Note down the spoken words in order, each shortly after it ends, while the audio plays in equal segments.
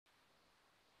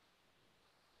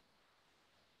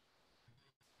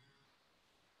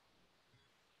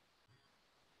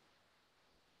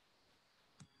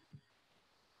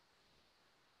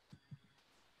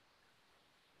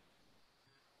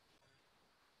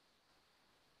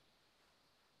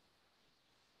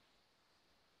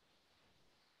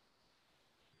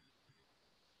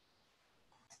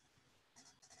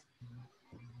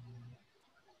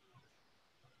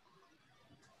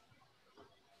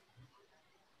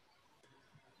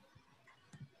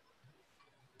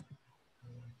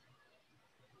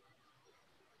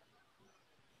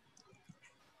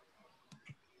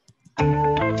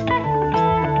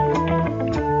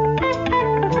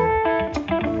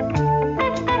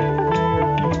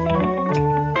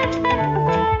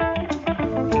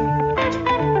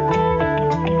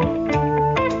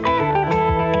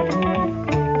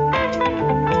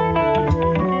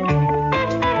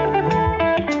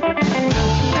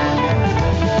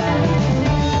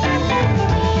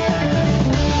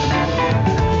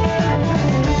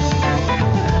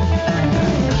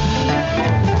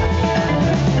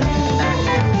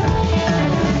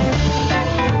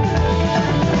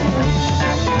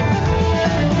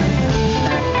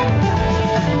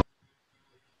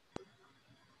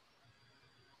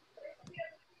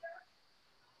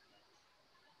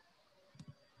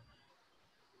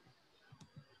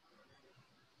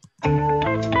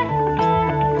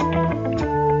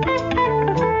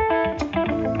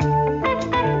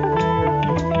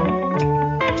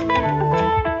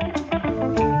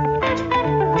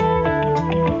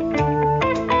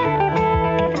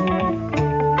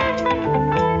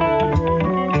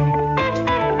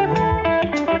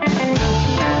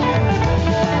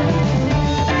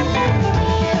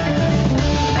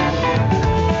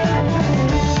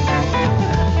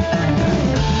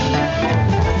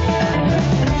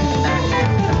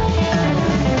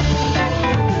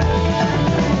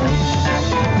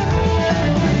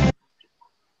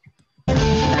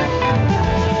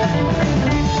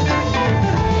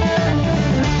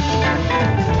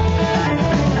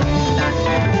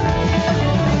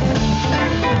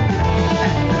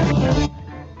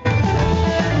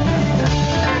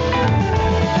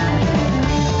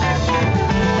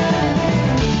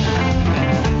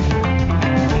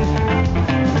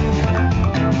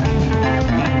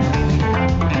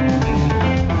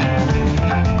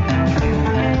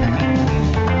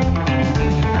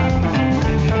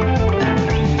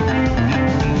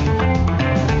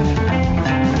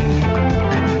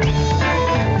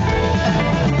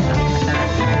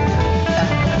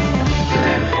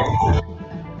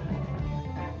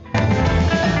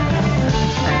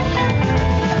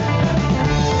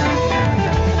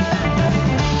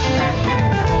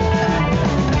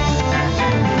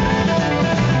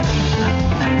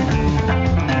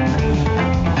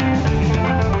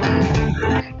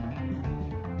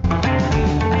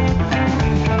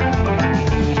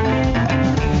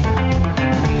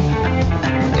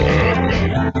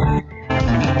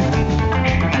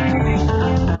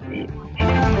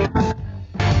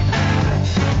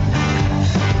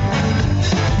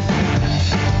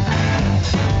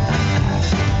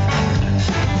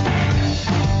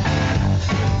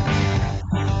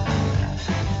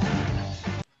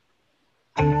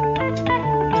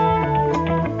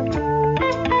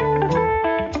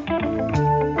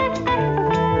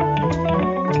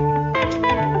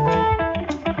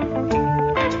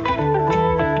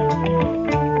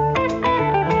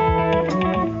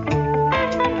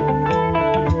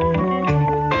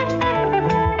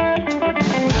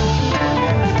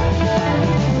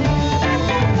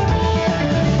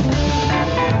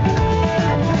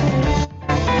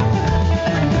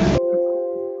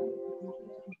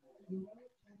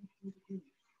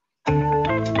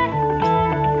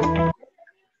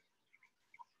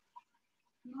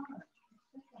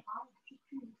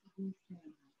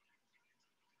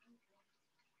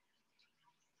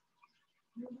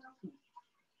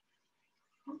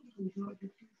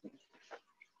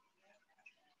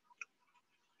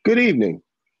Good evening.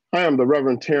 I am the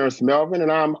Reverend Terry Melvin,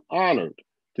 and I'm honored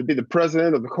to be the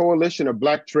president of the Coalition of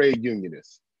Black Trade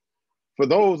Unionists. For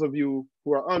those of you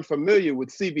who are unfamiliar with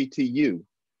CBTU,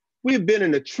 we've been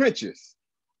in the trenches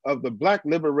of the Black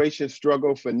liberation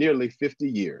struggle for nearly 50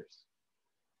 years.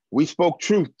 We spoke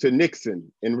truth to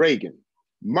Nixon and Reagan,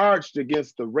 marched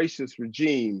against the racist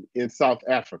regime in South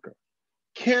Africa,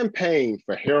 campaigned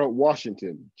for Harold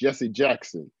Washington, Jesse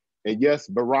Jackson, and yes,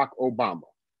 Barack Obama.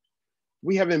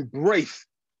 We have embraced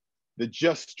the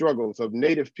just struggles of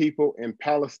Native people and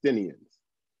Palestinians.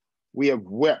 We have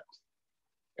wept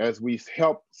as we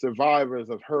helped survivors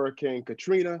of Hurricane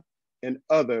Katrina and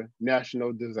other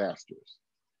national disasters.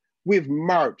 We've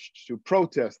marched to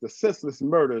protest the senseless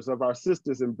murders of our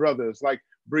sisters and brothers like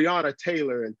Breonna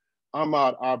Taylor and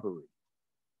Ahmaud Arbery.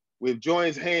 We've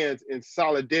joined hands in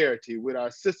solidarity with our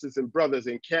sisters and brothers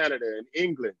in Canada and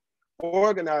England,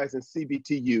 organizing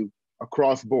CBTU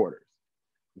across borders.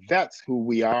 That's who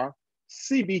we are,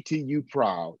 CBTU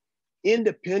proud,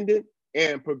 independent,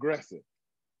 and progressive.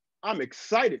 I'm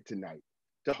excited tonight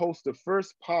to host the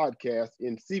first podcast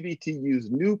in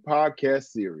CBTU's new podcast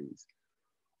series,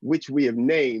 which we have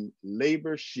named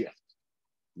Labor Shift.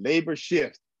 Labor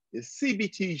Shift is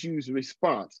CBTU's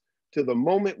response to the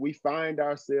moment we find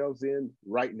ourselves in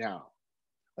right now,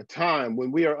 a time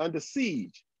when we are under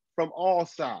siege from all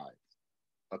sides,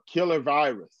 a killer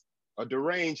virus, a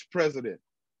deranged president,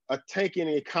 a tanking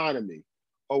economy,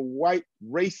 a white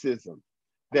racism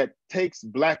that takes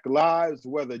Black lives,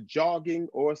 whether jogging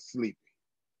or sleeping.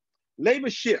 Labor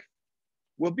Shift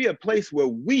will be a place where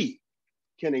we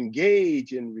can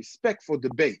engage in respectful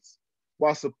debates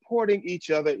while supporting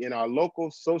each other in our local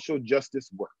social justice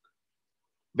work.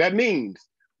 That means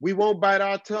we won't bite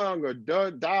our tongue or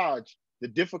dodge the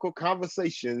difficult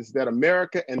conversations that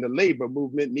America and the labor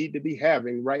movement need to be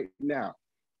having right now,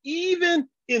 even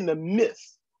in the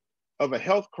midst of a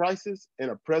health crisis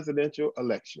and a presidential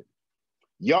election.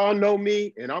 Y'all know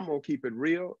me, and I'm gonna keep it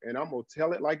real, and I'm gonna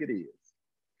tell it like it is.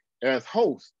 As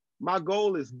host, my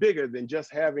goal is bigger than just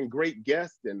having great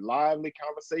guests and lively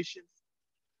conversations.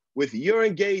 With your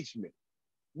engagement,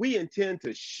 we intend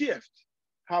to shift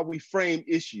how we frame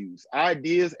issues,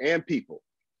 ideas, and people.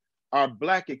 Our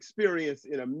Black experience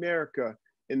in America,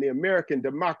 in the American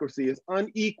democracy, is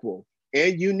unequal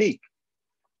and unique.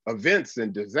 Events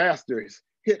and disasters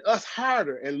hit us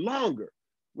harder and longer,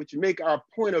 which make our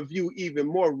point of view even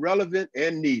more relevant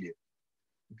and needed.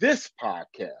 This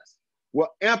podcast will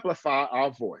amplify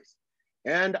our voice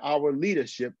and our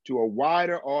leadership to a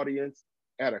wider audience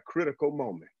at a critical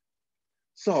moment.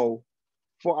 So,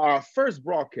 for our first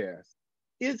broadcast,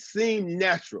 it seemed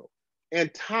natural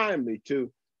and timely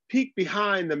to peek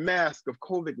behind the mask of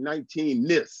COVID-19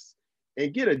 myths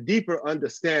and get a deeper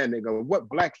understanding of what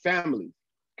Black families,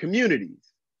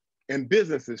 communities, and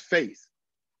businesses face,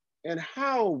 and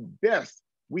how best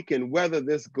we can weather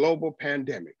this global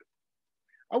pandemic.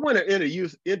 I want to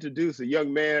introduce a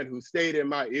young man who stayed in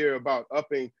my ear about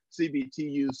upping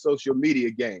CBTU's social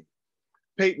media game.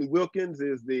 Peyton Wilkins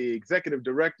is the executive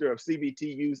director of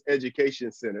CBTU's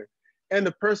Education Center and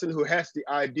the person who has the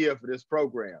idea for this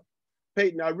program.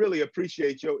 Peyton, I really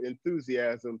appreciate your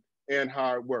enthusiasm and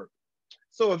hard work.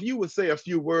 So if you would say a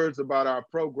few words about our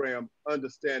program,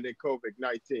 Understanding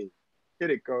COVID-19. Hit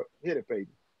it, Peyton.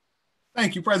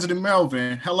 Thank you, President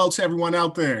Melvin. Hello to everyone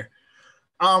out there.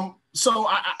 So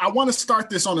I want to start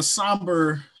this on a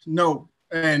somber note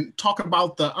and talk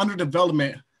about the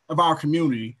underdevelopment of our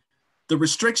community, the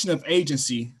restriction of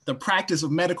agency, the practice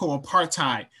of medical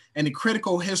apartheid, and the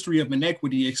critical history of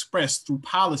inequity expressed through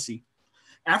policy.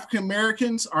 African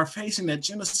Americans are facing a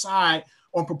genocide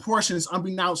on proportions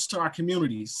unbeknownst to our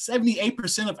communities.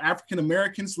 78% of African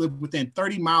Americans live within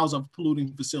 30 miles of a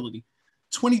polluting facility.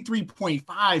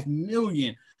 23.5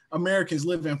 million Americans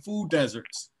live in food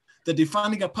deserts. The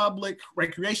defunding of public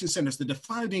recreation centers, the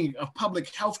defunding of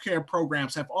public healthcare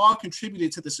programs have all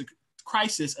contributed to this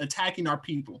crisis attacking our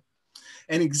people.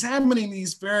 And examining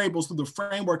these variables through the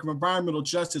framework of environmental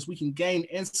justice, we can gain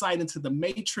insight into the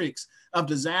matrix of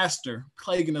disaster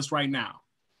plaguing us right now.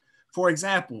 For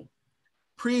example,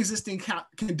 pre-existing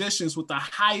conditions with the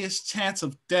highest chance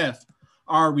of death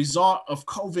are a result of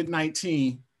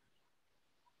COVID-19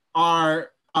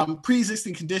 are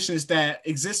pre-existing conditions that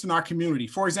exist in our community.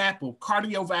 For example,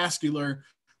 cardiovascular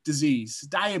disease,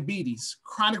 diabetes,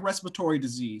 chronic respiratory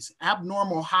disease,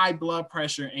 abnormal high blood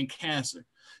pressure, and cancer.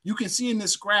 You can see in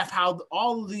this graph how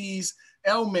all of these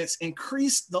ailments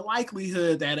increase the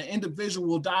likelihood that an individual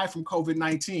will die from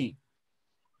COVID-19.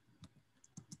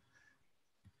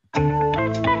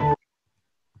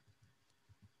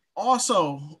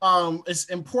 Also, it's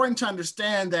important to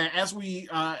understand that as we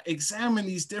examine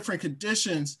these different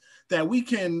conditions, that we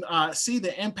can see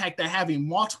the impact that having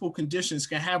multiple conditions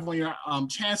can have on your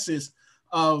chances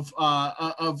of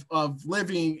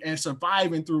living and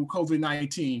surviving through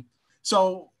COVID-19.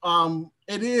 So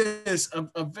it is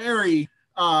a very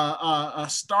a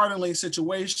startling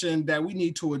situation that we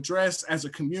need to address as a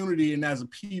community and as a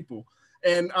people.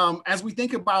 And as we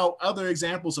think about other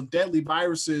examples of deadly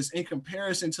viruses in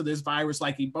comparison to this virus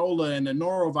like Ebola and the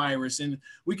norovirus, and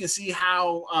we can see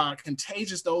how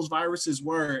contagious those viruses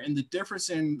were and the difference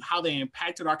in how they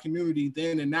impacted our community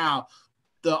then and now,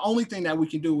 the only thing that we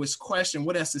can do is question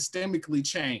what has systemically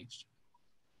changed.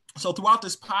 So throughout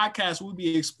this podcast, we'll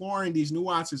be exploring these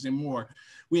nuances and more.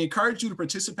 We encourage you to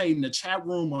participate in the chat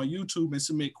room on YouTube and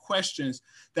submit questions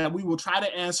that we will try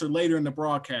to answer later in the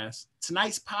broadcast.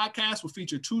 Tonight's podcast will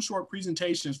feature 2 short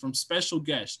presentations from special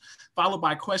guests, followed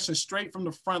by questions straight from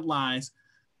the front lines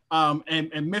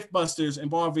and Mythbusters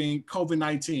involving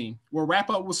COVID-19. We'll wrap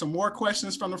up with some more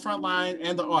questions from the front line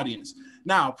and the audience.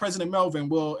 Now, President Melvin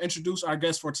will introduce our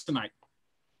guest for tonight.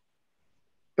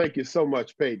 Thank you so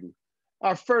much, Peyton.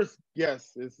 Our first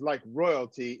guest is like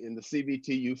royalty in the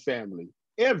CBTU family.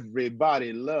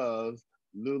 Everybody loves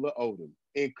Lula Odom,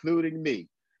 including me.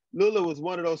 Lula was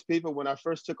one of those people when I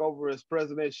first took over as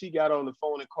president, she got on the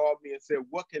phone and called me and said,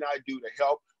 what can I do to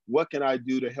help? What can I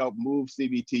do to help move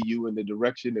CBTU in the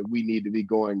direction that we need to be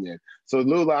going in? So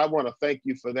Lula, I want to thank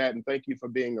you for that and thank you for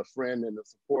being a friend and a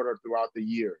supporter throughout the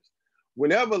years.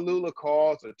 Whenever Lula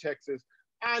calls or texts,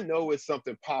 I know it's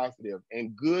something positive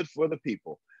and good for the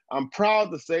people. I'm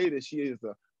proud to say that she is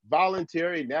a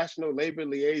voluntary national labor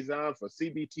liaison for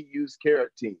CBTU's CARET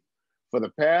team. For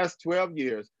the past 12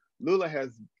 years, Lula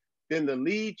has been the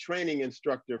lead training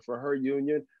instructor for her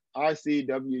union,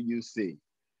 ICWUC.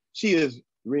 She is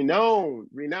renowned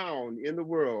in the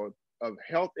world of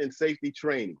health and safety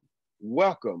training.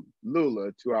 Welcome,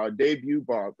 Lula, to our debut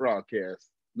broadcast.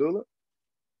 Lula?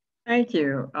 Thank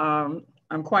you.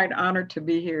 I'm quite honored to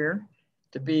be here,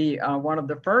 to be one of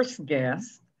the first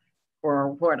guests for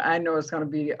what I know is going to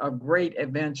be a great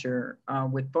adventure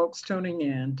with folks tuning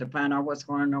in to find out what's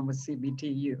going on with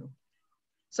CBTU.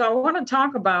 So I want to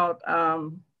talk about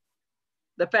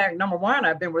the fact, number one,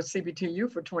 I've been with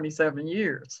CBTU for 27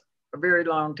 years, a very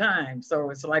long time. So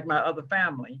it's like my other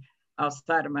family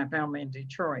outside of my family in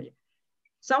Detroit.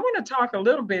 So I want to talk a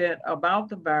little bit about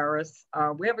the virus.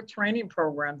 We have a training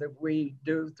program that we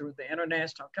do through the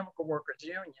International Chemical Workers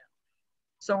Union.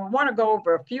 So I want to go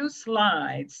over a few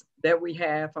slides that we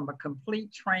have from a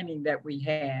complete training that we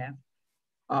have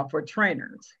for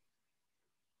trainers.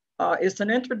 It's an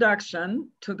introduction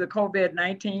to the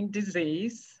COVID-19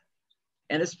 disease,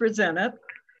 and it's presented,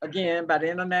 again, by the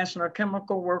International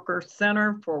Chemical Workers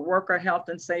Center for Worker Health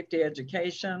and Safety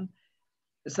Education.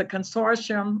 It's a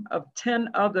consortium of 10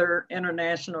 other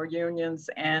international unions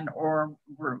and or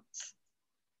groups.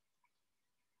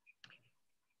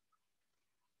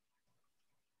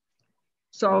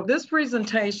 So this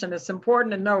presentation, it's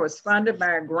important to know, is funded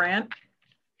by a grant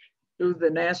through the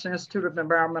National Institute of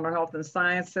Environmental Health and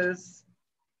Sciences,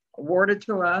 awarded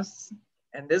to us.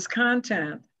 And this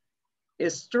content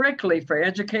is strictly for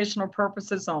educational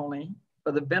purposes only,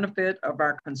 for the benefit of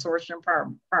our consortium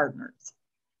partners.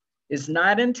 It's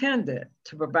not intended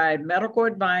to provide medical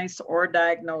advice or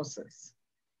diagnosis.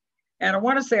 And I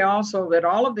want to say also that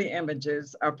all of the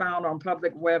images are found on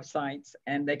public websites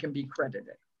and they can be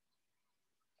credited.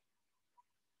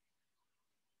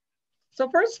 So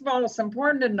first of all, it's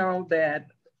important to know that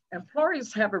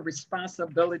employers have a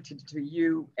responsibility to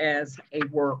you as a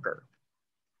worker.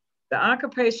 The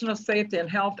Occupational Safety and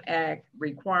Health Act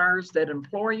requires that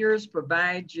employers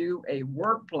provide you a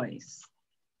workplace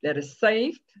that is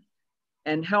safe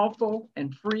and helpful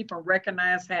and free from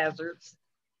recognized hazards,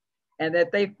 and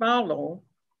that they follow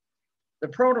the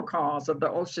protocols of the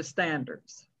OSHA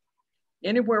standards.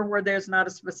 Anywhere where there's not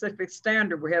a specific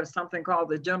standard, we have something called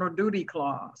the general duty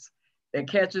clause that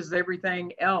catches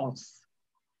everything else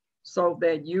so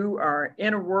that you are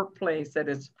in a workplace that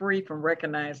is free from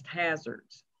recognized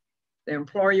hazards. The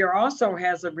employer also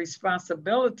has a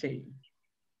responsibility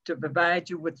to provide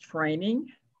you with training,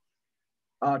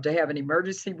 to have an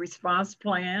emergency response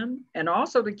plan, and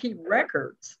also to keep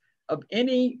records of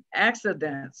any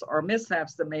accidents or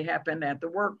mishaps that may happen at the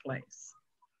workplace.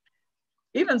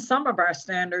 Even some of our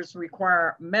standards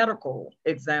require medical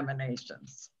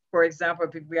examinations. For example,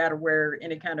 if you got to wear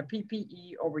any kind of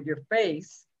PPE over your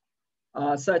face,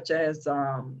 such as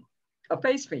a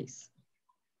face piece.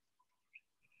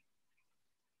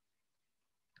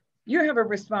 You have a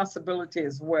responsibility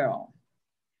as well.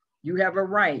 You have a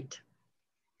right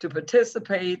to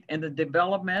participate in the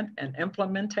development and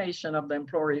implementation of the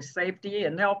employee safety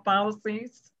and health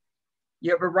policies.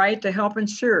 You have a right to help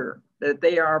ensure that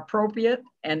they are appropriate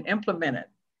and implemented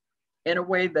in a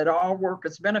way that all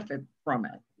workers benefit from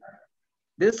it.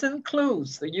 This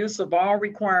includes the use of all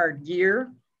required gear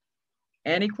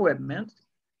and equipment,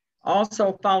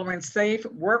 also following safe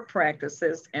work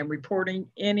practices and reporting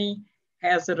any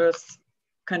hazardous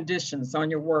conditions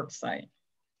on your work site.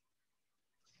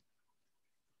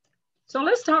 So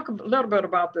let's talk a little bit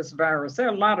about this virus. There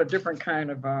are a lot of different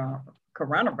kinds of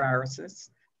coronaviruses.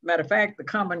 Matter of fact, the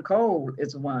common cold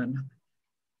is one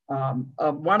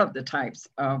of the types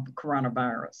of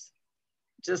coronavirus.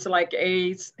 Just like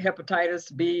AIDS,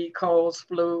 hepatitis B, colds,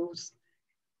 flus,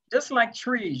 just like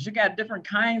trees, you got different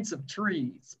kinds of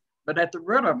trees, but at the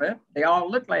root of it, they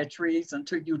all look like trees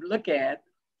until you look at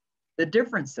the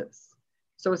differences.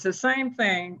 So it's the same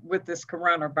thing with this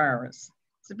coronavirus.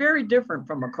 It's very different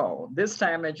from a cold. This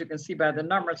time, as you can see by the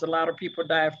numbers, a lot of people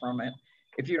die from it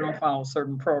if you don't follow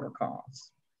certain protocols.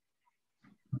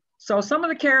 So some of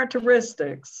the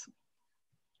characteristics,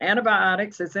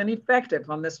 antibiotics is ineffective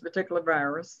on this particular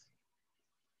virus.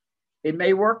 It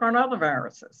may work on other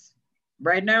viruses.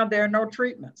 Right now, there are no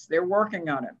treatments. They're working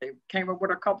on it. They came up with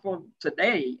a couple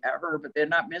today, I heard, but they're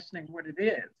not mentioning what it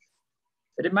is.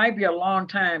 But it might be a long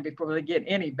time before they get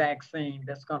any vaccine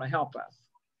that's going to help us.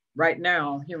 Right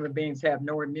now, human beings have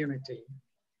no immunity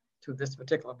to this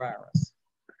particular virus.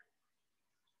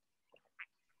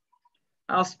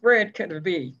 How spread could it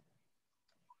be?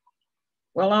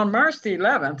 Well, on March the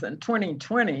 11th in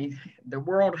 2020, the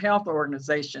World Health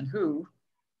Organization, WHO,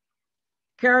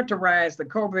 characterized the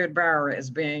COVID virus as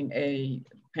being a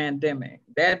pandemic.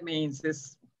 That means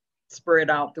it's spread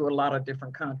out through a lot of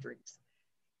different countries.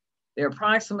 The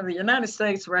United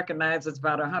States recognizes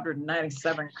about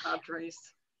 197 countries.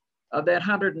 Of that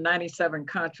 197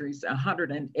 countries,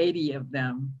 180 of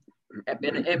them have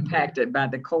been impacted by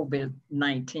the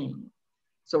COVID-19.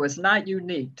 So it's not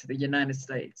unique to the United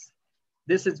States.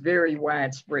 This is very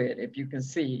widespread. If you can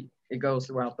see, it goes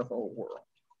throughout the whole world.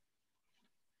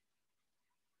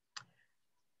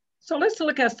 So let's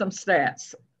look at some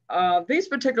stats. These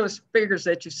particular figures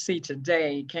that you see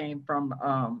today came from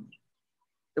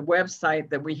the website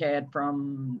that we had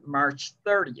from March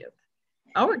 30th.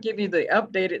 I would give you the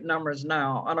updated numbers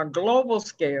now. On a global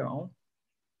scale,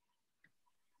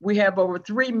 we have over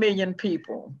 3 million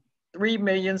people,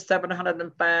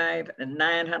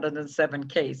 3,705,907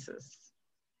 cases.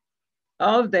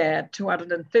 Of that,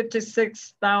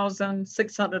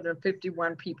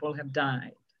 256,651 people have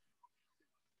died.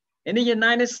 In the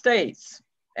United States,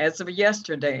 as of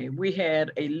yesterday, we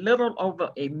had a little over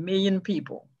 1 million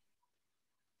people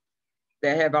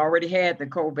that have already had the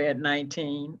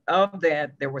COVID-19. Of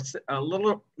that, there was a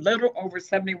little over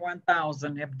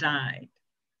 71,000 have died.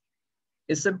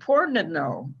 It's important to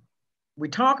know, we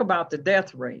talk about the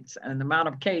death rates and the amount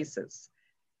of cases,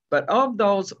 but of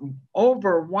those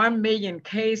over 1 million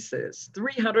cases,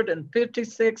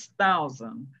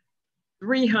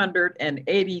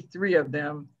 356,383 of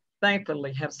them,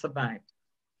 thankfully, have survived.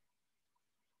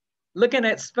 Looking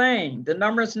at Spain, the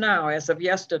numbers now, as of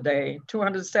yesterday,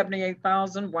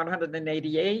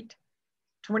 278,188,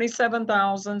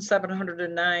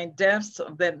 27,709 deaths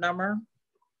of that number,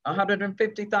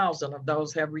 150,000 of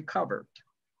those have recovered.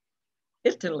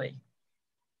 Italy,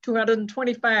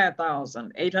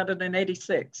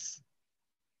 225,886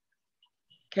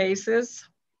 cases,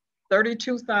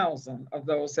 32,000 of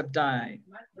those have died.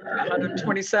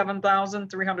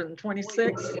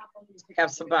 127,326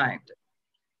 have survived.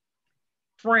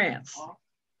 France,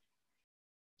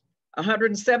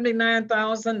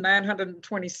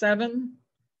 179,927.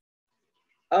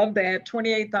 Of that,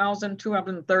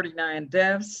 28,239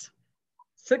 deaths,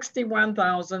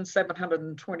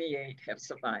 61,728 have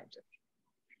survived it.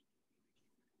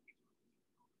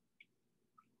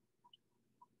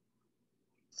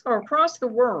 So across the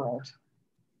world,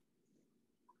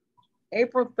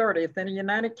 April 30th in the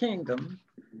United Kingdom,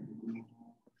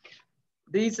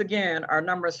 these again are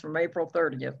numbers from April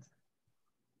 30th.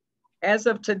 As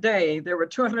of today, there were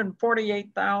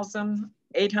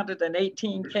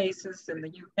 248,818 cases in the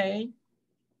UK.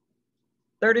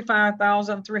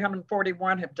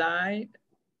 35,341 have died.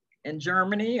 In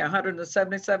Germany,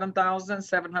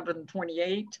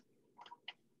 177,728.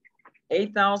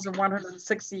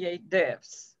 8,168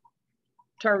 deaths.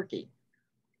 Turkey,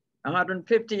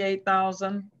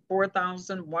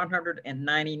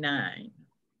 4,199.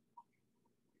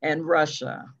 And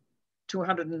Russia,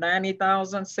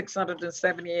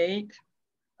 290,678.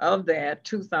 Of that,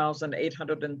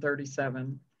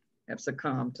 2,837 have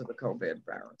succumbed to the COVID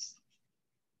virus.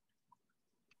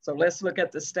 So let's look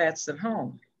at the stats at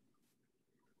home.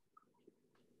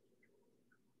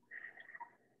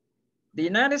 The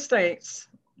United States,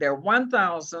 there are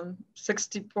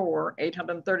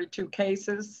 1,064,832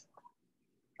 cases.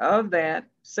 Of that,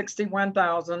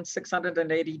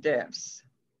 61,680 deaths.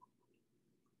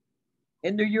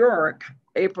 In New York,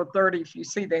 April 30th, you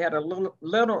see they had a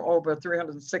little over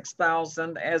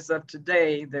 306,000. As of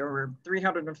today, there were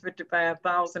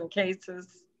 355,000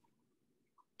 cases,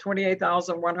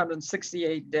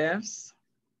 28,168 deaths.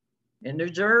 In New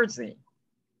Jersey,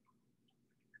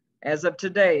 as of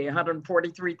today,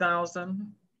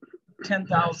 143,000,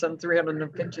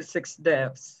 10,356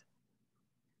 deaths.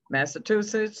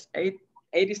 Massachusetts,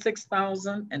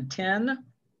 86,010,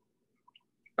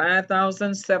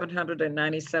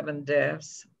 5,797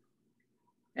 deaths.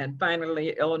 And finally,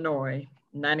 Illinois,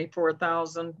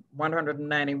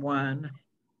 94,191,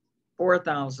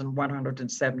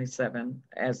 4,177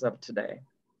 as of today.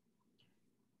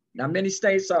 Now, many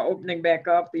states are opening back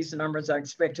up. These numbers are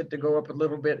expected to go up a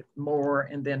little bit more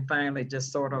and then finally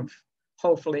just sort of,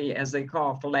 hopefully, as they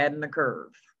call, flatten the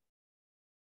curve.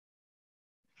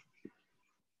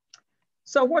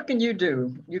 So what can you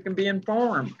do? You can be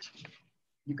informed.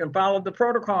 You can follow the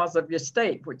protocols of your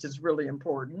state, which is really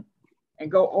important, and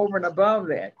go over and above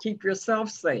that. Keep yourself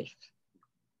safe.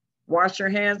 Wash your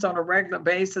hands on a regular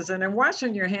basis, and in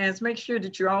washing your hands, make sure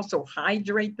that you also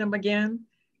hydrate them again,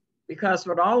 because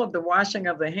with all of the washing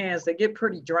of the hands, they get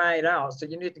pretty dried out. So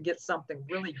you need to get something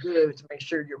really good to make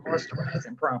sure you're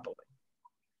moisturizing properly.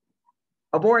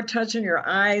 Avoid touching your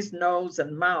eyes, nose,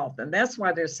 and mouth. And that's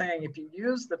why they're saying if you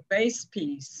use the face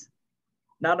piece,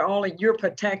 not only you're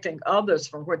protecting others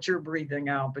from what you're breathing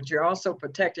out, but you're also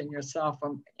protecting yourself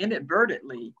from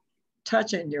inadvertently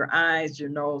touching your eyes, your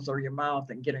nose, or your mouth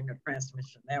and getting a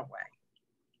transmission that way.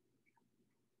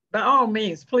 By all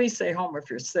means, please stay home if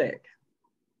you're sick.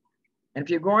 And if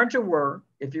you're going to work,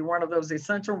 if you're one of those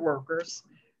essential workers,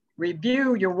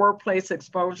 review your workplace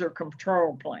exposure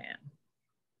control plan.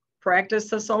 Practice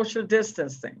the social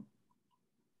distancing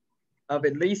of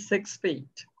at least 6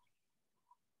 feet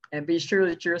and be sure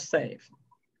that you're safe.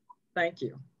 Thank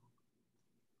you.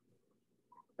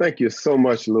 Thank you so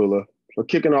much, Lula, for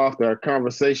kicking off our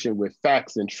conversation with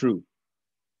facts and truth.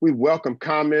 We welcome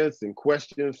comments and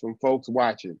questions from folks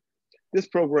watching. This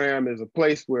program is a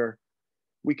place where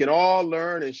we can all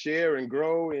learn and share and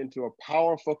grow into a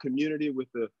powerful community with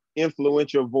an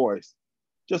influential voice.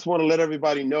 Just want to let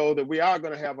everybody know that we are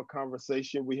going to have a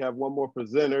conversation. We have one more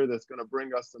presenter that's going to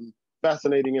bring us some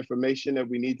fascinating information that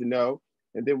we need to know.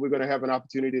 And then we're going to have an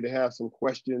opportunity to have some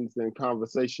questions and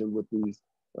conversation with these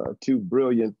three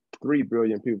brilliant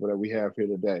people that we have here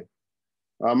today.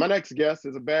 My next guest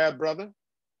is a bad brother,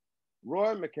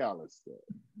 Roy McAllister.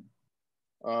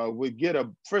 Would get a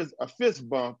fist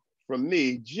bump from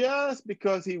me just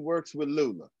because he works with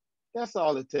Lula. That's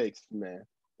all it takes, man.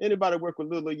 Anybody work with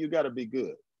Lula, you gotta be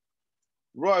good.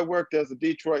 Roy worked as a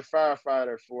Detroit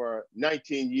firefighter for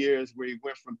 19 years, where he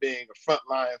went from being a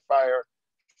frontline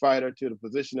firefighter to the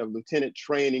position of lieutenant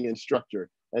training instructor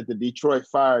at the Detroit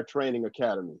Fire Training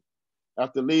Academy.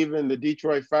 After leaving the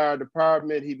Detroit Fire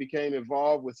Department, he became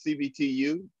involved with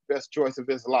CBTU, best choice of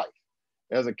his life,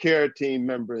 as a care team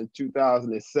member in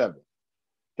 2007.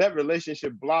 That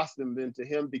relationship blossomed into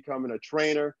him becoming a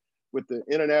trainer with the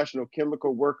International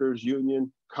Chemical Workers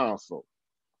Union Council.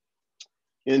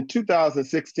 In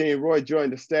 2016, Roy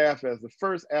joined the staff as the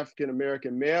first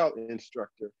African-American male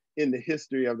instructor in the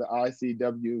history of the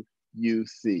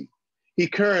ICWUC. He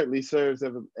currently serves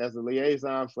as a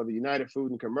liaison for the United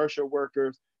Food and Commercial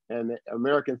Workers and the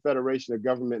American Federation of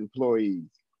Government Employees.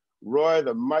 Roy,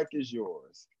 the mic is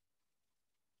yours.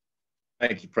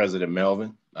 Thank you, President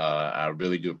Melvin. I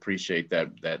really do appreciate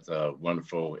that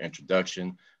wonderful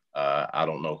introduction. I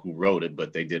don't know who wrote it,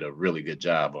 but they did a really good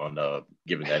job on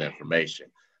giving that information.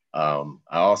 I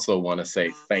also want to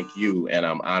say thank you, and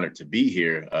I'm honored to be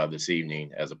here this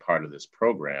evening as a part of this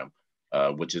program,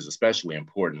 which is especially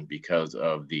important because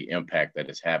of the impact that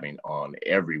it's having on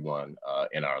everyone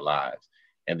in our lives.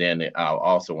 And then I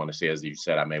also want to say, as you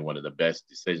said, I made one of the best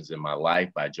decisions in my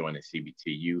life by joining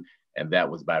CBTU. And that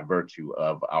was by virtue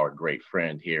of our great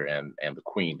friend here and the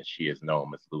queen that she is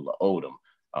known, Ms. Lula Odom.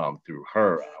 Through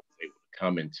her, I was able to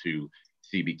come into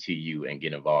CBTU and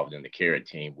get involved in the care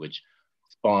team, which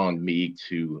spawned me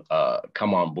to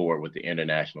come on board with the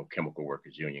International Chemical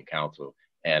Workers Union Council.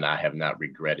 And I have not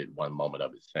regretted one moment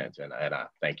of it since. And I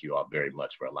thank you all very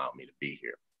much for allowing me to be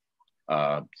here.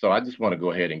 So I just want to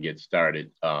go ahead and get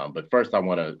started. But first, I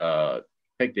want to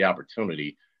take the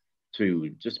opportunity to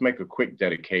just make a quick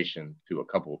dedication to a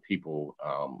couple of people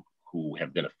who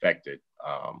have been affected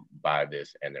by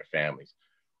this and their families.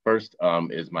 First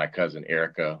is my cousin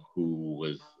Erica, who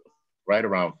was right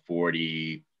around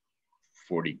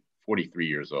 43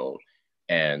 years old.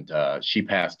 And she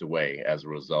passed away as a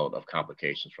result of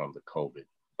complications from the COVID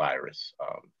virus,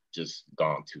 just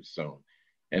gone too soon.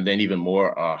 And then even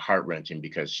more heart-wrenching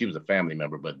because she was a family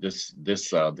member, but this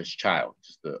child,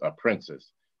 just a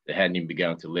princess that hadn't even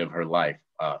begun to live her life,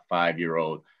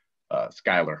 5-year-old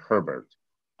Skylar Herbert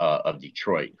of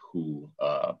Detroit, who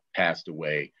passed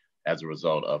away as a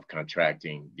result of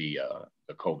contracting the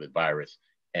COVID virus.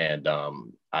 And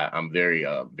I'm very,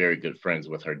 very good friends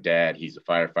with her dad. He's a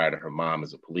firefighter. Her mom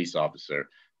is a police officer.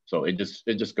 So it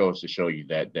just goes to show you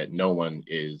that no one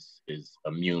is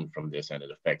immune from this, and it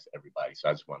affects everybody. So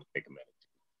I just want to take a minute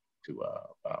to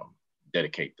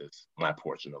dedicate my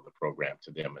portion of the program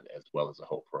to them, as well as the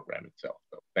whole program itself.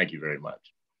 So thank you very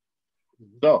much.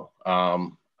 So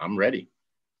I'm ready.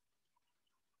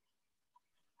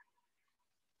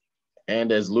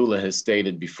 And as Lula has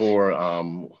stated before,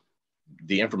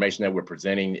 the information that we're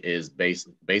presenting is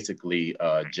basically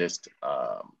just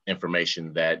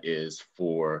information that is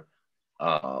for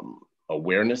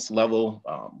awareness level.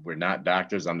 We're not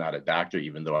doctors. I'm not a doctor,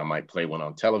 even though I might play one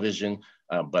on television,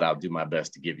 but I'll do my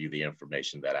best to give you the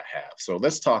information that I have. So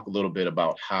let's talk a little bit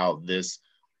about how this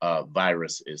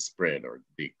virus is spread, or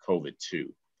the COVID-2.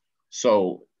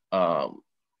 So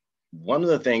one of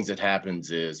the things that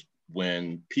happens is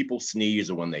when people sneeze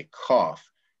or when they cough,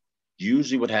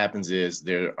 usually what happens is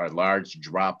there are large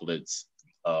droplets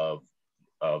of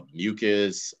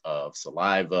mucus, of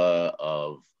saliva,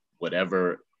 of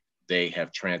whatever they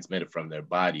have transmitted from their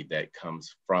body that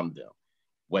comes from them.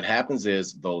 What happens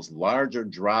is those larger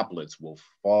droplets will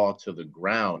fall to the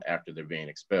ground after they're being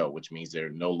expelled, which means they're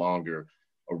no longer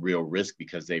a real risk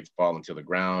because they've fallen to the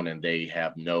ground and they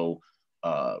have no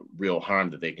real harm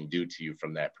that they can do to you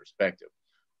from that perspective.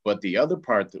 But the other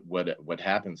part that what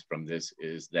happens from this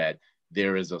is that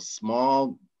there is a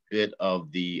small bit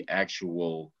of the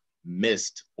actual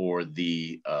mist, or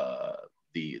the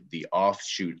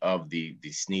offshoot of the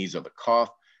sneeze or the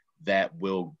cough, that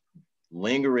will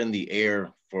linger in the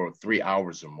air for 3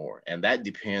 hours or more. And that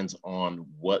depends on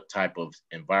what type of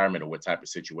environment or what type of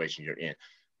situation you're in.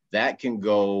 That can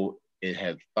go, it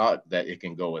has thought that it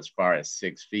can go as far as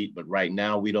 6 feet, but right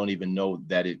now we don't even know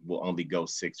that it will only go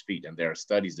 6 feet. And there are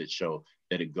studies that show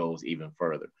that it goes even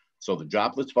further. So the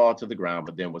droplets fall to the ground,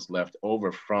 but then what's left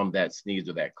over from that sneeze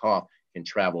or that cough can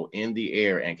travel in the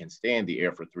air and can stay in the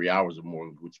air for 3 hours or more,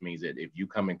 which means that if you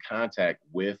come in contact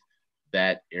with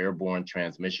that airborne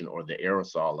transmission or the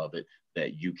aerosol of it,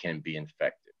 that you can be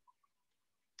infected.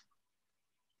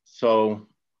 So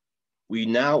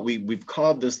we've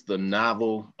called this the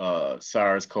novel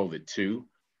SARS-CoV-2.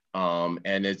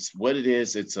 And it's what it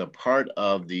is. It's a part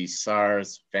of the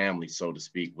SARS family, so to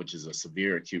speak, which is a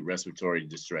severe acute respiratory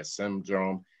distress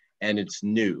syndrome. And it's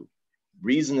new.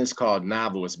 Reason it's called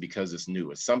novel is because it's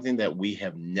new. It's something that we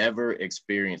have never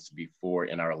experienced before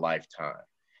in our lifetime.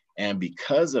 And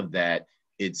because of that,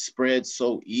 it spread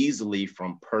so easily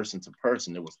from person to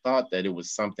person. It was thought that it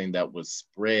was something that was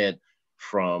spread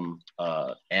from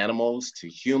animals to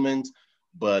humans,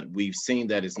 but we've seen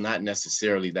that it's not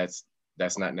necessarily, that's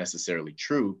not necessarily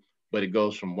true, but it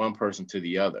goes from one person to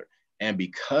the other. And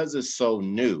because it's so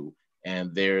new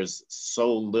and there's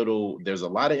so little, there's a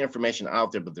lot of information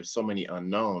out there, but there's so many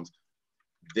unknowns,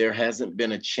 there hasn't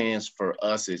been a chance for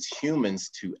us as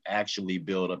humans to actually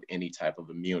build up any type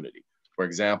of immunity. For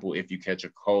example, if you catch a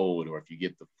cold, or if you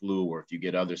get the flu, or if you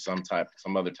get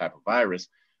some other type of virus,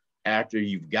 after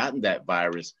you've gotten that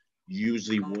virus,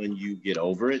 usually when you get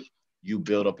over it, you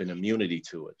build up an immunity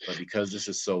to it. But because this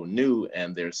is so new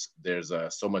and there's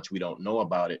so much we don't know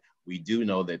about it, we do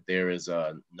know that there is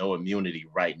no immunity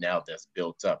right now that's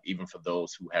built up. Even for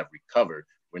those who have recovered,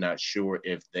 we're not sure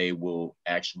if they will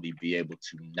actually be able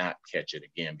to not catch it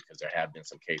again, because there have been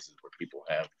some cases where people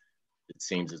have, it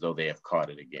seems as though they have caught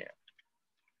it again.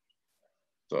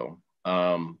 So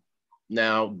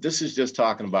now this is just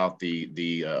talking about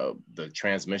the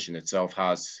transmission itself,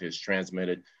 how it's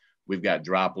transmitted. We've got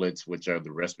droplets, which are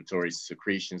the respiratory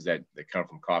secretions that come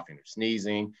from coughing or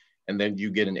sneezing. And then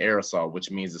you get an aerosol, which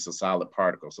means it's a solid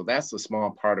particle. So that's a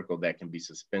small particle that can be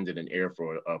suspended in air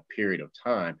for a period of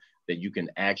time that you can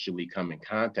actually come in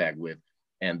contact with.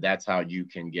 And that's how you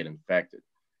can get infected.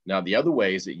 Now, the other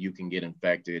ways that you can get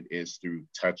infected is through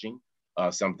touching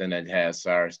something that has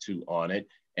SARS-2 on it.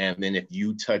 And then if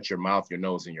you touch your mouth, your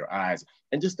nose, and your eyes,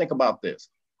 and just think about this.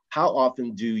 How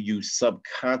often do you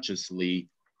subconsciously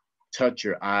touch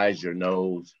your eyes, your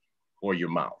nose, or your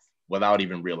mouth without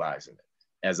even realizing it?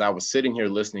 As I was sitting here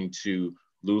listening to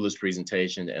Lula's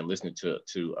presentation and listening to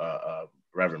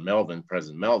Reverend Melvin,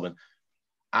 President Melvin,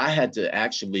 I had to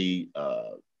actually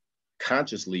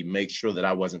consciously make sure that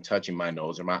I wasn't touching my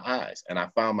nose or my eyes. And I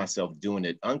found myself doing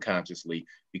it unconsciously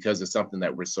because it's something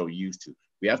that we're so used to.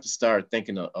 We have to start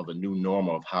thinking of a new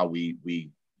normal of how we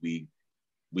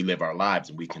live our lives,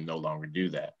 and we can no longer do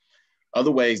that.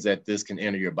 Other ways that this can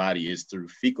enter your body is through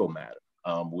fecal matter,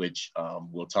 which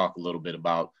we'll talk a little bit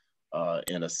about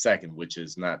in a second, which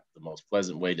is not the most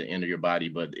pleasant way to enter your body,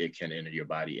 but it can enter your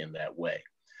body in that way.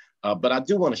 But I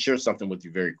do want to share something with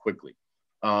you very quickly.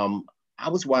 I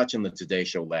was watching the Today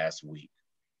Show last week,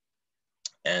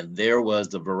 and there was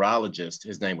the virologist,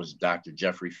 his name was Dr.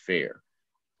 Jeffrey Fair,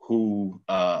 who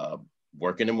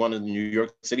working in one of the New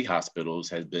York City hospitals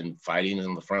has been fighting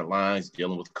on the front lines,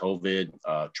 dealing with COVID,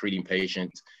 treating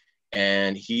patients.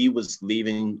 And he was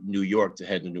leaving New York to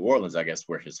head to New Orleans, I guess,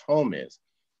 where his home is.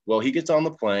 Well, he gets on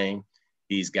the plane.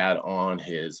 He's got on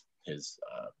his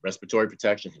respiratory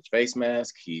protection, his face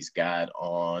mask. He's got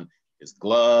on his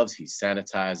gloves. He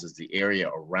sanitizes the area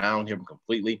around him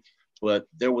completely. But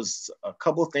there was a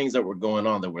couple of things that were going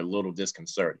on that were a little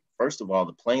disconcerting. First of all,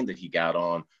 the plane that he got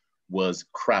on was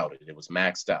crowded. It was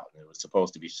maxed out. It was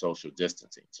supposed to be social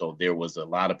distancing. So there was a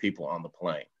lot of people on the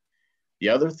plane. The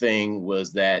other thing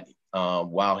was that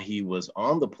while he was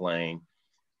on the plane,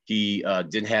 he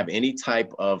didn't have any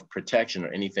type of protection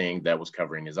or anything that was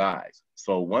covering his eyes.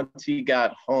 So once he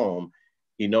got home,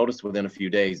 he noticed within a few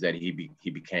days that he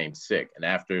became sick. And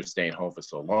after staying home for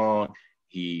so long,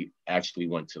 he actually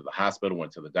went to the hospital,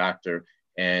 went to the doctor,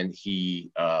 and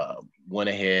he went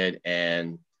ahead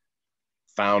and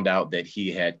found out that he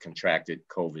had contracted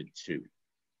COVID-2.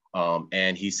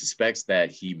 And he suspects that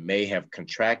he may have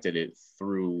contracted it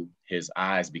through his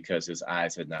eyes because his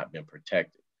eyes had not been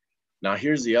protected. Now,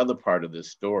 here's the other part of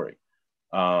this story.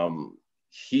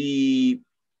 He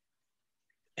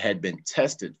had been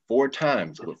tested 4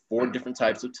 times with 4 different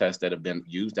types of tests that have been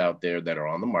used out there that are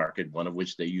on the market, one of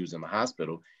which they use in the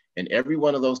hospital. And every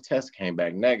one of those tests came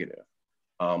back negative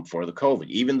for the COVID.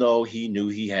 Even though he knew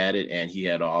he had it and he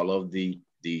had all of the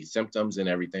symptoms and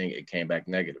everything, it came back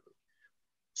negatively.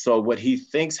 So what he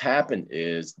thinks happened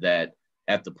is that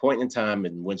at the point in time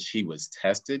in which he was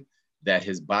tested, that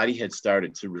his body had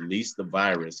started to release the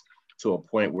virus to a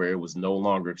point where it was no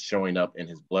longer showing up in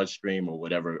his bloodstream or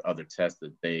whatever other tests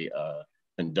that they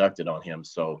conducted on him.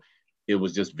 So it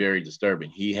was just very disturbing.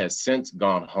 He has since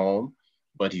gone home,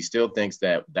 but he still thinks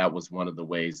that that was one of the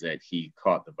ways that he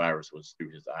caught the virus was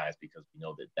through his eyes, because we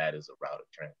know that that is a route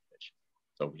of transmission.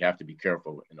 So we have to be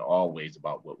careful in all ways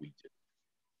about what we do.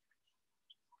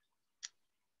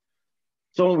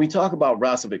 So when we talk about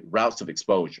routes of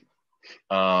exposure,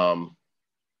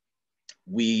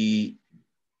 we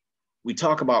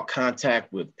talk about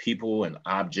contact with people and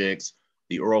objects,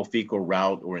 the oral fecal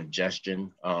route or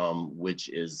ingestion, which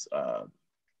is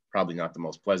probably not the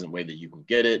most pleasant way that you can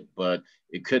get it, but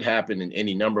it could happen in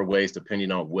any number of ways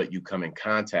depending on what you come in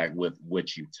contact with,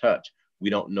 what you touch. We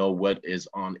don't know what is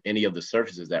on any of the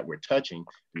surfaces that we're touching,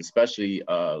 especially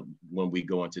when we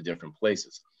go into different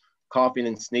places. Coughing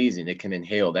and sneezing, it can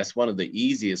inhale. That's one of the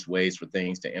easiest ways for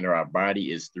things to enter our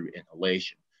body is through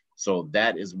inhalation. So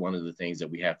that is one of the things that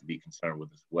we have to be concerned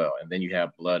with as well. And then you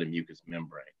have blood and mucous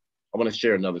membrane. I want to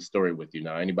share another story with you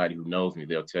now. Anybody who knows me,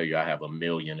 they'll tell you I have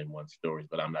 1,000,001 stories,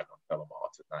 but I'm not going to tell them all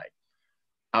tonight.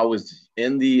 I was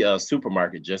in the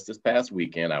supermarket just this past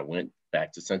weekend. I went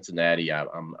back to Cincinnati.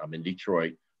 I'm in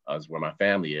Detroit, is where my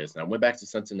family is. And I went back to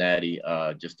Cincinnati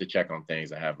just to check on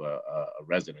things. I have a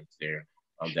residence there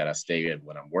that I stay at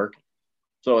when I'm working.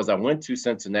 So as I went to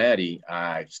Cincinnati,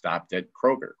 I stopped at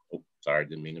Kroger. Oh, sorry,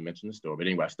 didn't mean to mention the store. But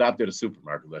anyway, I stopped at a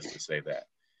supermarket, let's just say that.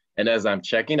 And as I'm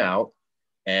checking out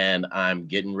and I'm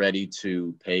getting ready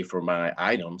to pay for my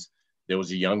items, there was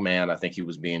a young man, I think he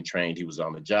was being trained, he was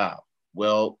on the job.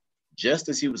 Well, just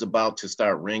as he was about to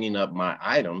start ringing up my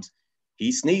items,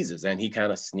 he sneezes, and he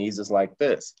kind of sneezes like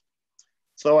this.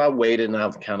 So I waited and I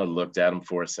kind of looked at him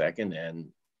for a second, and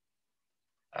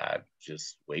I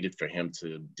just waited for him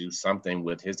to do something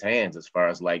with his hands as far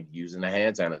as like using a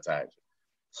hand sanitizer.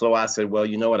 So I said, well,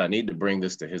 you know what? I need to bring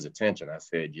this to his attention. I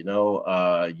said, you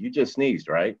know, you just sneezed,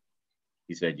 right?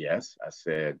 He said, yes. I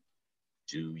said,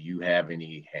 do you have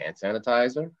any hand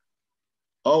sanitizer?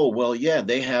 Oh, well, yeah,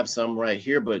 they have some right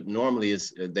here, but normally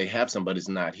they have some, but it's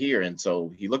not here. And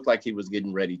so he looked like he was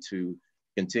getting ready to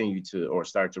continue to or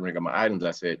start to ring up my items.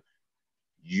 I said,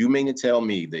 you mean to tell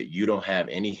me that you don't have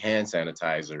any hand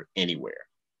sanitizer anywhere?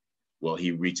 Well, he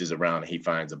reaches around and he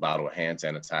finds a bottle of hand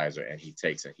sanitizer and he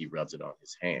takes it, he rubs it on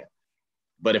his hand.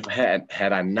 But if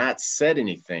had I not said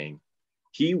anything,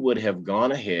 he would have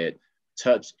gone ahead,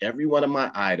 touched every one of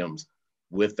my items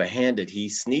with the hand that he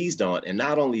sneezed on. And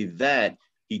not only that,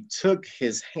 he took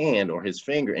his hand or his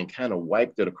finger and kind of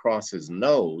wiped it across his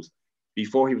nose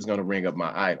before he was going to ring up my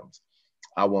items.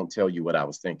 I won't tell you what I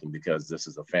was thinking because this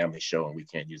is a family show and we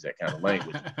can't use that kind of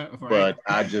language. Right. But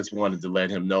I just wanted to let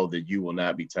him know that you will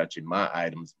not be touching my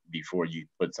items before you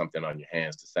put something on your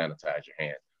hands to sanitize your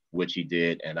hands, which he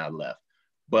did, and I left.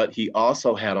 But he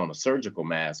also had on a surgical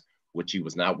mask, which he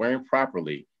was not wearing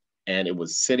properly, and it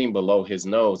was sitting below his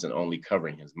nose and only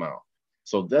covering his mouth.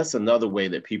 So that's another way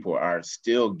that people are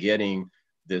still getting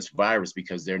this virus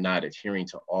because they're not adhering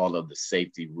to all of the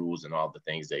safety rules and all the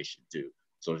things they should do.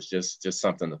 So it's just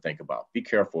something to think about. Be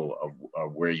careful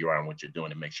of where you are and what you're doing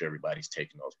and make sure everybody's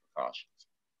taking those precautions.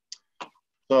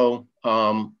 So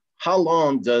how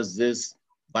long does this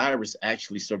virus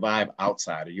actually survive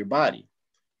outside of your body?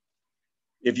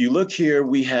 If you look here,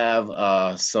 we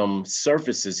have some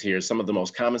surfaces here, some of the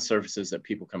most common surfaces that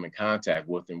people come in contact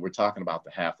with, and we're talking about the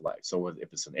half-life. So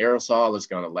if it's an aerosol, it's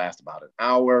gonna last about an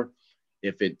hour.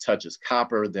 If it touches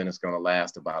copper, then it's gonna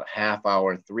last about a half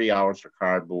hour, 3 hours for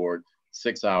cardboard,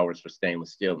 6 hours for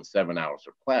stainless steel, and 7 hours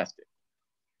for plastic.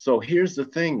 So here's the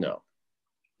thing though,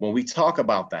 when we talk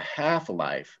about the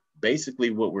half-life,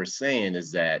 basically what we're saying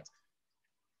is that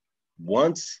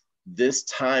once this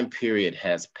time period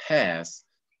has passed,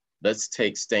 let's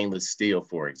take stainless steel,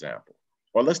 for example,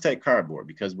 or let's take cardboard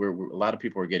because a lot of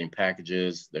people are getting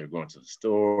packages, they're going to the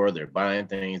store, they're buying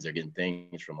things, they're getting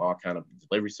things from all kinds of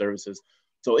delivery services.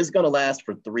 So it's gonna last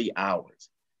for 3 hours.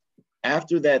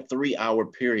 After that 3 hour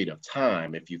period of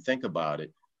time, if you think about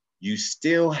it, you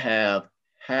still have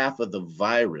half of the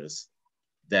virus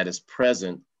that is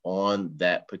present on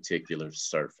that particular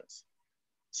surface.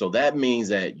 So that means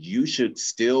that you should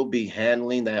still be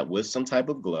handling that with some type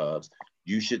of gloves.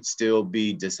 You should still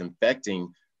be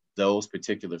disinfecting those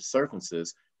particular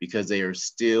surfaces because they are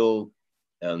still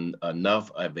enough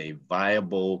of a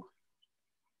viable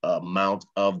amount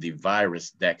of the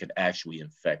virus that could actually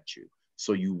infect you.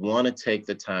 So you want to take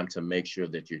the time to make sure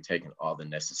that you're taking all the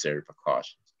necessary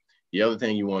precautions. The other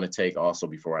thing you want to take also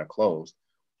before I close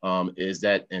is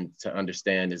that, and to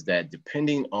understand is that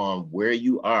depending on where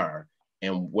you are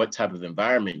and what type of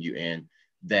environment you're in,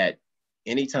 that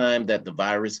anytime that the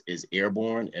virus is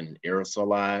airborne and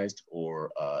aerosolized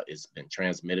or it's been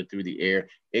transmitted through the air,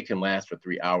 it can last for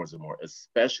 3 hours or more,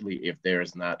 especially if there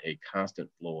is not a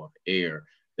constant flow of air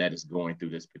that is going through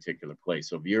this particular place.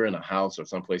 So if you're in a house or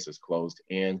someplace that's closed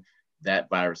in, that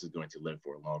virus is going to live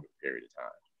for a longer period of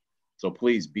time. So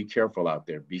please be careful out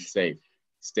there, be safe,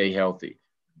 stay healthy,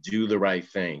 do the right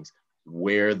things,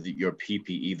 wear your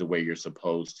PPE the way you're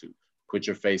supposed to, put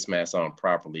your face mask on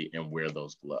properly and wear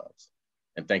those gloves.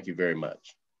 And thank you very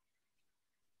much.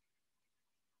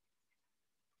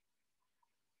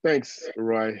 Thanks,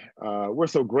 Roy. We're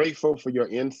so grateful for your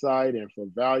insight and for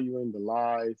valuing the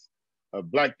lives of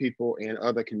Black people and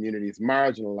other communities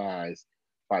marginalized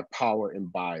by power and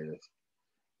bias.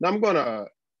 Now I'm gonna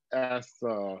ask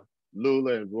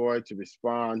Lula and Roy to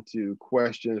respond to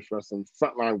questions from some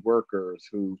frontline workers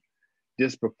who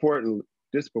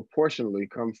disproportionately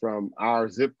come from our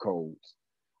zip codes.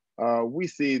 We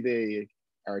see they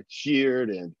are cheered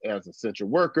and as essential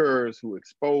workers who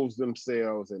expose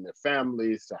themselves and their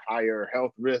families to higher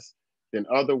health risks than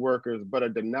other workers, but are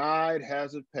denied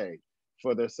hazard pay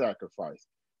for their sacrifice.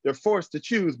 They're forced to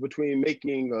choose between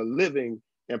making a living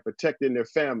and protecting their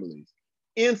families.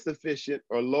 Insufficient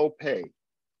or low pay,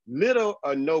 little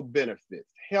or no benefits,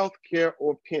 health care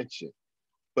or pension,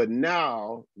 but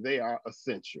now they are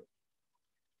essential.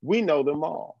 We know them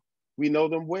all. We know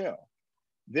them well.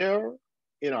 They're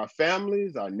in our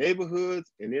families, our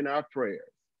neighborhoods, and in our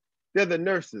prayers. They're the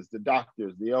nurses, the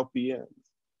doctors, the LPNs,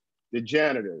 the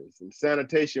janitors and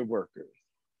sanitation workers,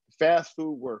 fast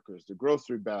food workers, the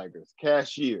grocery baggers,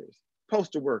 cashiers,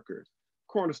 postal workers,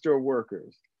 corner store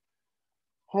workers,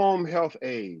 home health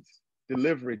aides,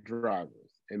 delivery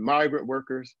drivers, and migrant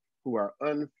workers who are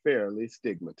unfairly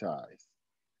stigmatized.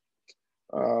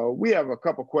 We have a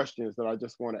couple questions that I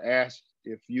just want to ask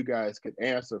if you guys could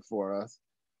answer for us.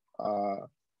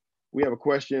 We have a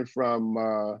question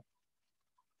from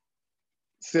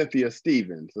Cynthia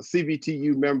Stevens, a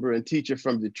CBTU member and teacher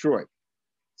from Detroit.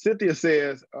 Cynthia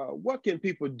says, what can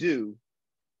people do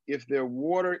if their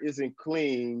water isn't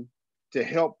clean to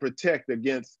help protect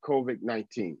against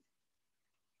COVID-19?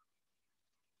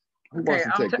 Who wants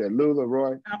to take that? Lula,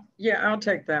 Roy? Yeah, I'll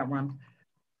take that one.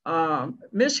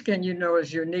 Michigan, you know,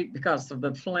 is unique because of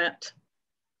the Flint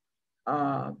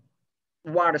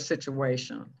water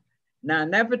situation. Now,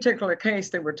 in that particular case,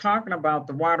 they were talking about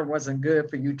the water wasn't good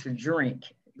for you to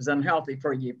drink. It was unhealthy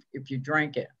for you if you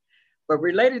drank it. But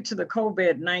related to the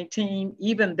COVID-19,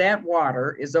 even that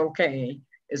water is okay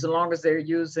as long as they're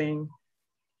using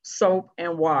soap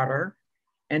and water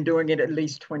and doing it at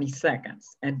least 20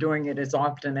 seconds and doing it as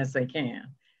often as they can.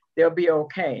 They'll be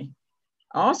okay.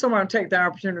 I also want to take the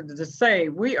opportunity to say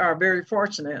we are very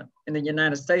fortunate in the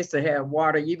United States to have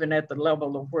water even at the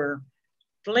level of where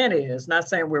Flint is. Not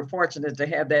saying we're fortunate to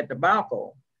have that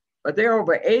debacle, but there are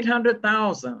over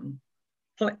 800,000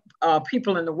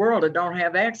 people in the world that don't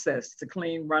have access to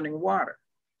clean running water.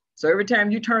 So every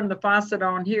time you turn the faucet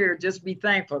on here, just be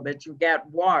thankful that you got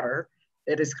water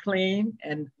that is clean,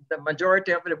 and the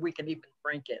majority of it, we can even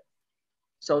drink it.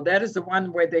 So that is the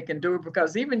one way they can do it,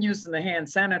 because even using the hand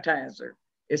sanitizer,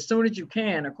 as soon as you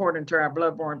can, according to our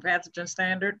bloodborne pathogen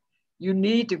standard, you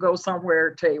need to go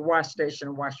somewhere to a wash station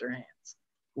and wash your hands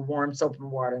with warm soap and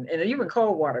water. And even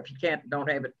cold water, if you don't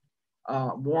have it,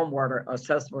 warm water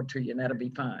accessible to you, and that'll be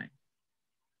fine.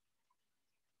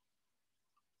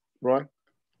 Roy?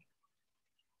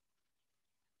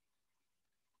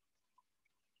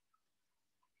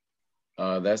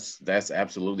 That's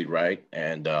absolutely right,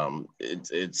 and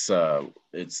it's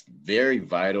very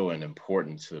vital and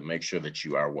important to make sure that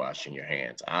you are washing your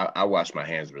hands. I wash my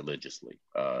hands religiously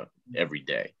every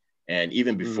day, and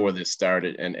even before this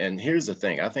started. And here's the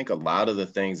thing: I think a lot of the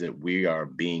things that we are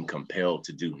being compelled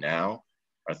to do now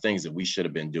are things that we should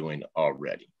have been doing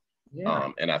already.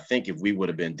 Yeah. And I think if we would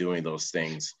have been doing those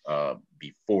things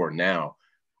before now,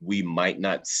 we might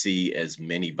not see as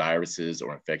many viruses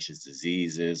or infectious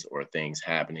diseases or things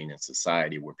happening in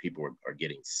society where people are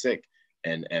getting sick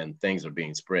and things are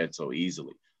being spread so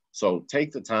easily. So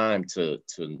take the time to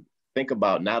think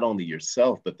about not only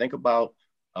yourself, but think about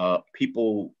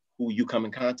people who you come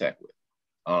in contact with.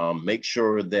 Make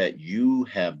sure that you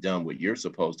have done what you're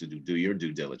supposed to do your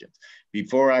due diligence.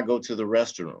 Before I go to the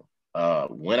restroom,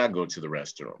 when I go to the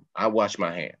restroom, I wash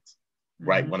my hands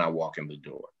right when I walk in the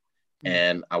door.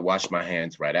 And I wash my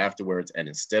hands right afterwards. And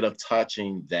instead of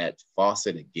touching that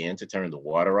faucet again to turn the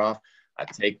water off, I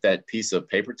take that piece of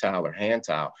paper towel or hand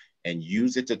towel and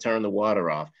use it to turn the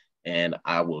water off. And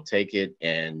I will take it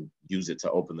and use it to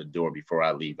open the door before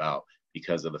I leave out,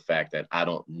 because of the fact that I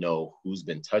don't know who's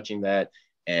been touching that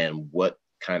and what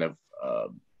kind of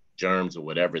germs or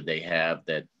whatever they have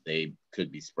that they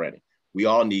could be spreading. We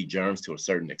all need germs to a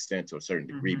certain extent, to a certain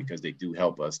degree, because they do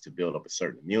help us to build up a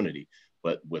certain immunity.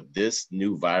 But with this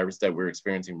new virus that we're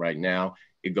experiencing right now,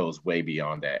 it goes way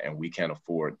beyond that. And we can't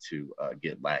afford to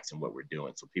get lax in what we're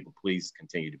doing. So people, please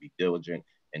continue to be diligent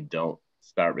and don't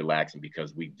start relaxing,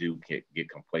 because we do get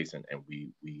complacent and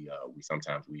we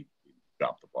sometimes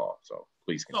drop the ball. So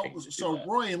please continue. So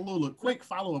Roy and Lula, quick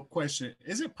follow-up question.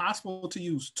 Is it possible to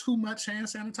use too much hand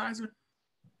sanitizer?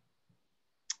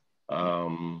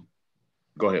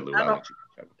 Go ahead, Lula.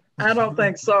 I don't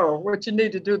think so. What you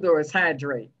need to do though is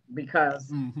hydrate, because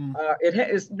it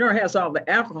has all the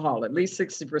alcohol, at least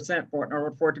 60% in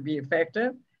order for it to be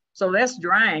effective. So that's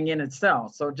drying in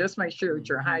itself. So just make sure that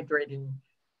you're hydrating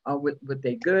with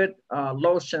a good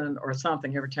lotion or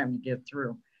something every time you get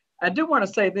through. I do want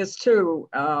to say this too.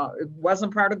 It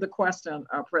wasn't part of the question,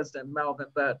 President Melvin,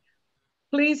 but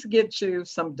please get you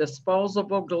some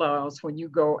disposable gloves when you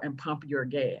go and pump your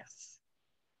gas.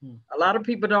 A lot of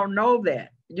people don't know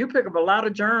that. You pick up a lot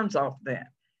of germs off that.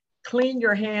 Clean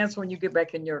your hands when you get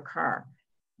back in your car.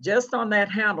 Just on that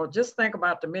handle, just think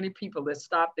about the many people that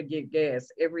stop to get gas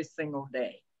every single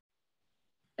day.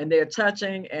 And they're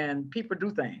touching, and people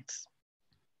do things.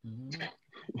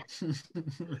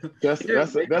 That's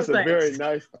a very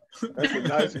nice, that's a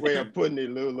nice way of putting it,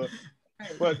 Lula.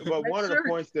 But one of the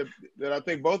points that I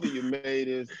think both of you made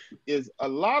is a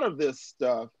lot of this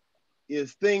stuff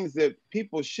is things that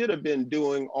people should have been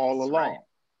doing all along. Right.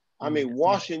 I mean,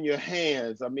 washing your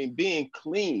hands, I mean, being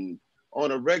clean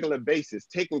on a regular basis,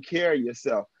 taking care of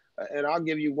yourself. And I'll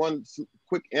give you one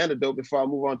quick anecdote before I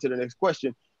move on to the next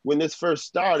question. When this first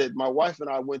started, my wife and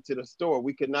I went to the store.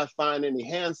 We could not find any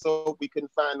hand soap. We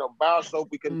couldn't find no bar soap.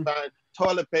 We couldn't find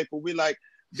toilet paper. We like,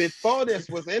 before this,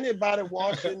 was anybody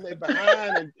washing their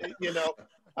behind? And, you know,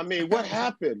 I mean, what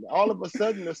happened? All of a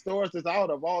sudden, the stores is out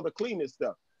of all the cleaning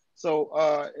stuff.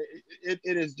 So it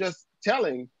is just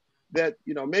telling that,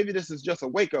 you know, maybe this is just a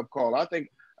wake-up call. I think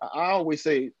I always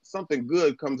say something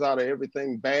good comes out of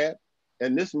everything bad,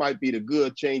 and this might be the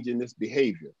good change in this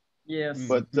behavior. Yes.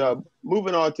 But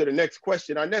moving on to the next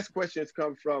question. Our next question has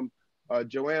come from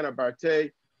Joanna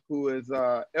Barte, who is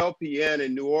LPN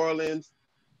in New Orleans,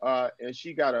 and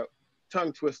she got a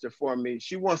tongue twister for me.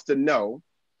 She wants to know,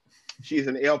 she's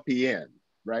an LPN,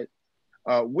 right?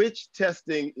 Which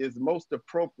testing is most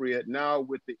appropriate now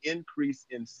with the increase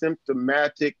in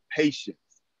symptomatic patients?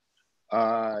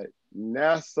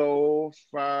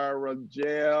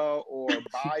 Nasopharyngeal or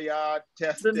biod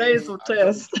testing? The nasal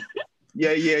test.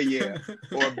 Yeah.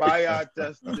 Or buyout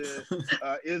testing.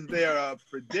 Is there a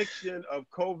prediction of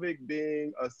COVID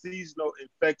being a seasonal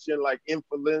infection like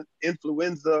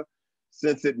influenza,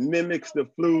 since it mimics the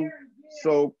flu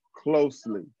so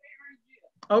closely?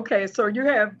 Okay, so you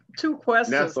have two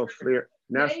questions. Nasopharyngeal.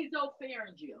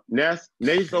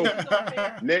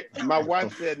 My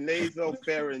wife said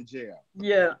nasopharyngeal.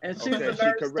 Yeah, and she's a nurse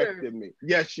she corrected too. me.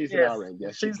 Yes, she's an RN.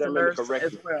 Yes, she's a nurse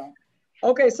as well.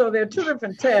 Okay, so there are two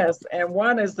different tests, and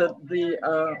one is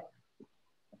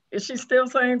is she still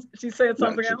saying, she said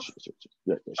something else?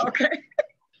 Okay.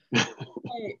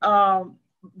 Hey,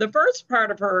 the first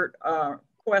part of her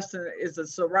question is a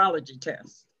serology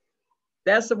test.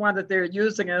 That's the one that they're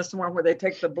using, and it's the one where they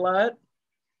take the blood.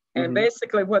 And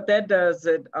basically what that does,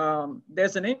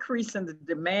 there's an increase in the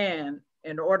demand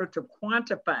in order to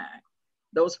quantify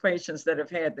those patients that have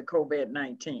had the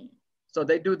COVID-19. So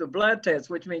they do the blood test,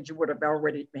 which means you would have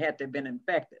already had to have been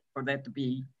infected for that to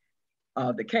be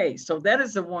the case. So that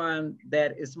is the one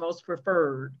that is most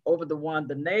preferred over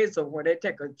the nasal, where they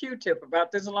take a Q-tip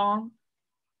about this long.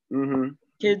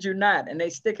 Kid you not, and they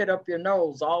stick it up your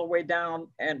nose all the way down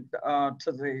and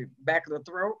to the back of the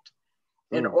throat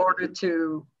in order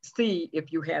to see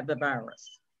if you have the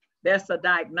virus. That's a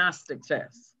diagnostic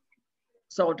test.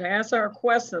 So to answer our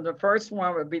question, the first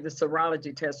one would be the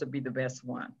serology test would be the best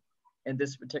one in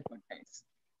this particular case.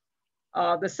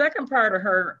 The second part of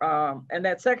her, and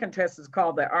that second test is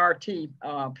called the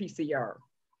RT-PCR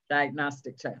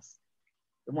diagnostic test,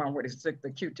 the one where they stick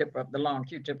the Q-tip up, the long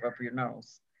Q-tip up your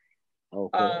nose.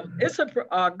 Okay. It's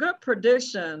a good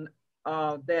prediction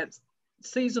that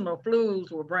seasonal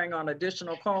flus will bring on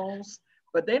additional colds,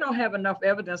 but they don't have enough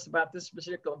evidence about this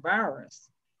particular virus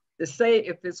to say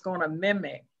if it's going to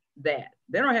mimic that.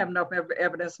 They don't have enough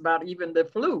evidence about even the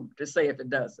flu to say if it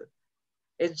does it.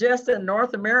 It's just in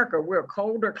North America, we're a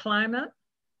colder climate,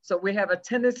 so we have a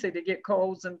tendency to get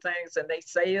colds and things, and they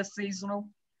say it's seasonal,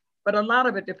 but a lot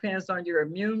of it depends on your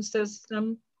immune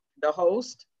system, the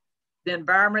host, the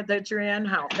environment that you're in,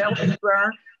 how healthy you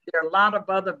are. There are a lot of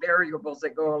other variables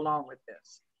that go along with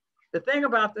this. The thing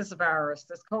about this virus,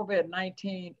 this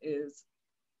COVID-19, is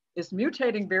it's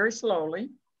mutating very slowly,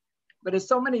 but there's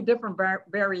so many different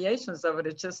variations of it.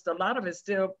 It's just a lot of it's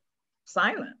still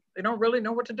silent. They don't really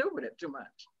know what to do with it too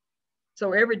much.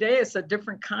 So every day it's a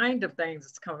different kind of things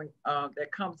that's coming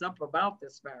that comes up about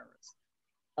this virus.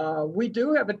 We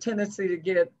do have a tendency to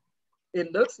get,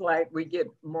 it looks like we get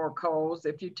more colds.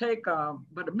 If you take,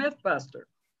 but a myth buster,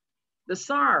 the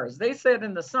SARS, they said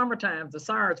in the summertime, the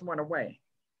SARS went away.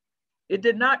 It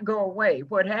did not go away.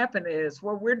 What happened is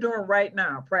what we're doing right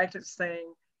now,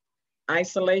 practicing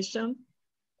isolation,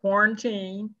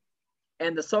 quarantine,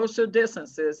 and the social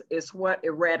distances is what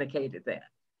eradicated that.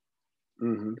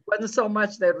 It wasn't so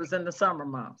much that it was in the summer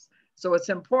months. So it's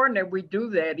important that we do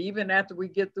that even after we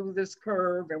get through this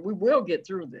curve, and we will get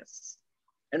through this.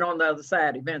 And on the other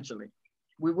side, eventually,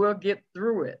 we will get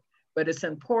through it. But it's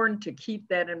important to keep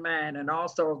that in mind, and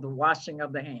also the washing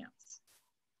of the hands.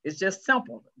 It's just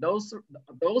simple. Those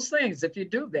things, if you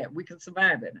do that, we can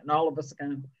survive it. And all of us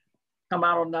can come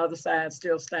out on the other side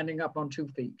still standing up on 2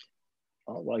 feet.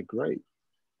 All right, great.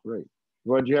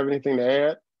 Roy, do you have anything to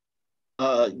add?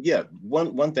 Yeah,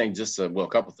 one thing, just well, a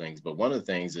couple things, but one of the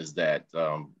things is that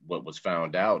what was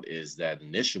found out is that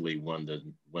initially when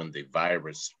the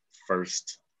virus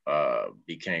first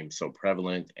became so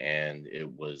prevalent and it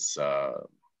was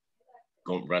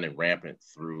running rampant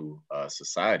through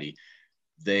society,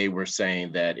 they were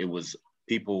saying that it was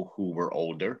people who were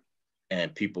older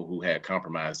and people who had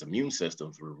compromised immune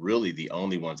systems were really the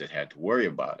only ones that had to worry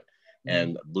about it.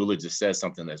 And Lula just said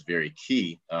something that's very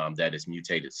key, that it's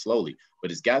mutated slowly,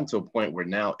 but it's gotten to a point where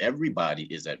now everybody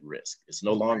is at risk. It's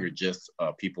no longer just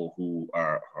people who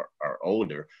are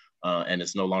older, and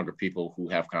it's no longer people who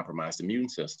have compromised immune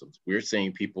systems. We're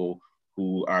seeing people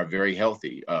who are very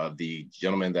healthy. The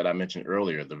gentleman that I mentioned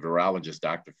earlier, the virologist,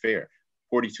 Dr. Fair,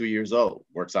 42 years old,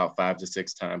 works out 5 to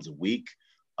 6 times a week,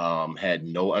 had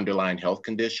no underlying health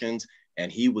conditions,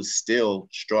 and he was still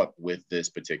struck with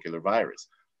this particular virus.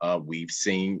 We've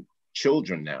seen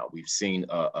children now. We've seen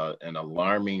an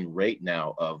alarming rate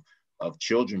now of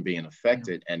children being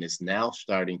affected, and it's now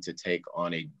starting to take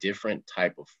on a different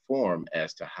type of form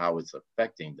as to how it's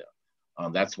affecting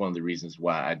them. That's one of the reasons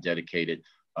why I dedicated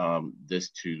this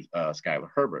to Skylar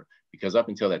Herbert, because up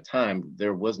until that time,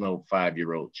 there was no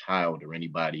 5-year-old child or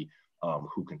anybody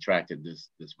who contracted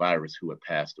this virus who had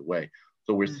passed away.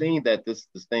 So we're seeing that this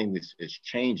thing is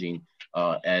changing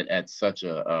at such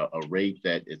a rate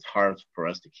that it's hard for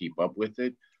us to keep up with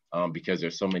it because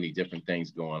there's so many different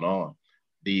things going on.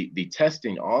 The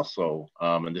testing also,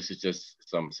 and this is just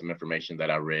some information that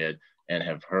I read, and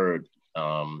have heard,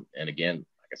 and again,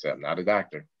 like I said, I'm not a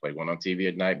doctor, play one on TV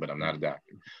at night, but I'm not a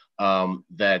doctor,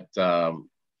 that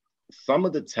some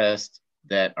of the tests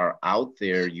that are out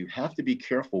there, you have to be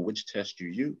careful which test you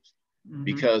use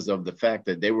because of the fact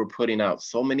that they were putting out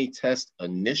so many tests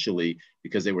initially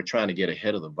because they were trying to get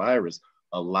ahead of the virus.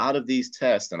 A lot of these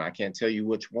tests, and I can't tell you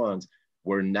which ones,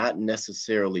 were not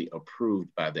necessarily approved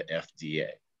by the FDA.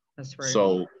 That's right.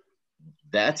 So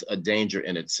that's a danger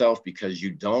in itself because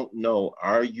you don't know,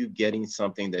 are you getting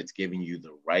something that's giving you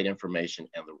the right information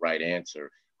and the right answer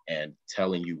and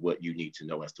telling you what you need to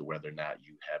know as to whether or not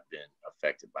you have been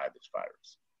affected by this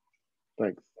virus.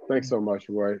 Thanks so much,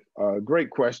 Roy. Great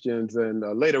questions. And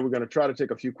later we're going to try to take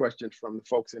a few questions from the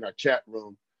folks in our chat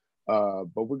room.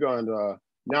 But we're going to,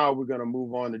 now we're going to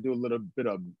move on to do a little bit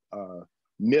of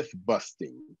myth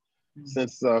busting.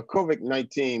 Since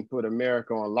COVID-19 put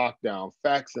America on lockdown,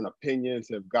 facts and opinions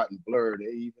have gotten blurred,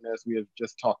 even as we have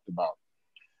just talked about.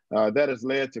 That has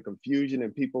led to confusion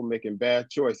and people making bad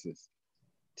choices.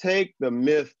 Take the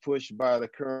myth pushed by the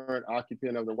current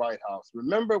occupant of the White House.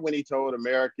 Remember when he told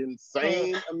Americans,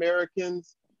 sane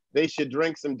Americans, they should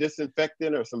drink some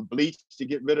disinfectant or some bleach to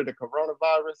get rid of the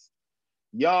coronavirus?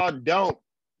 Y'all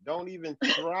don't even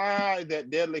try that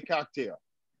deadly cocktail.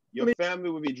 Your family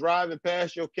will be driving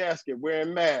past your casket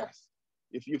wearing masks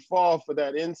if you fall for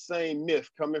that insane myth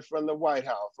coming from the White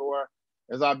House, or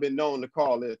as I've been known to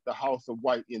call it, the House of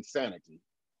White Insanity.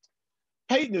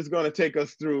 Peyton is going to take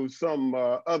us through some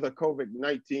other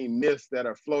COVID-19 myths that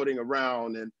are floating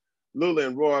around, and Lula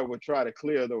and Roy will try to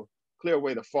clear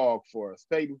away the fog for us.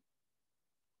 Peyton.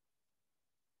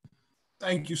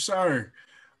 Thank you, sir.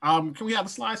 Can we have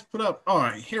the slides put up? All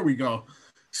right, here we go.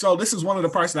 So this is one of the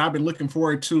parts that I've been looking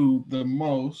forward to the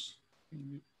most.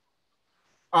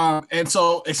 And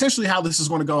so essentially how this is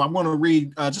going to go, I'm going to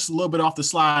read just a little bit off the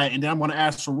slide, and then I'm going to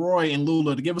ask for Roy and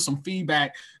Lula to give us some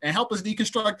feedback and help us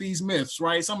deconstruct these myths,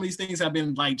 right? Some of these things have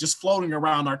been like just floating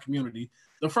around our community.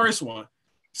 The first one.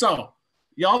 So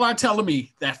y'all are telling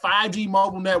me that 5G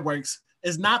mobile networks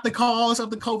is not the cause of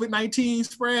the COVID-19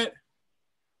 spread?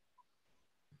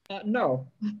 No.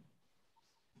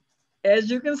 As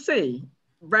you can see,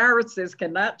 viruses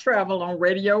cannot travel on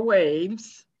radio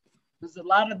waves. There's a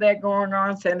lot of that going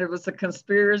on, saying it was a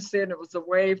conspiracy and it was a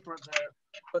way for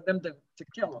them to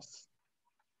kill us.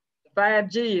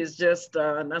 5G is just,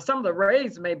 now some of the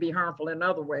rays may be harmful in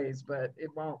other ways, but it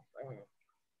won't,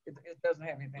 it doesn't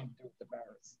have anything to do with the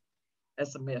virus.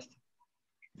 That's a myth.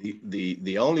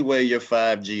 The only way your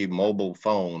 5G mobile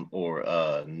phone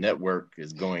or network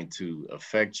is going to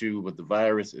affect you with the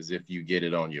virus is if you get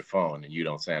it on your phone and you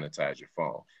don't sanitize your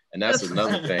phone. And that's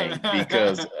another thing,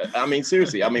 because I mean,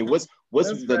 seriously, I mean, what's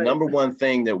the number one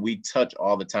thing that we touch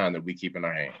all the time that we keep in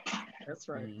our hand? That's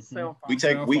right.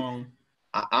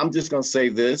 I'm just gonna say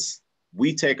this: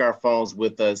 we take our phones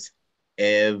with us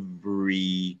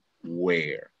everywhere,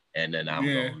 and then I'm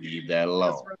gonna leave that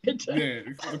alone. Right. Yeah,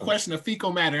 the question of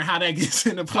fecal matter and how that gets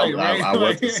into play, right?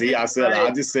 I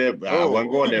just said I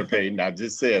wasn't going there, Peyton. I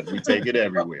just said we take it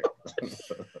everywhere.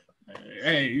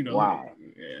 Hey, you know. Wow.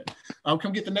 Yeah.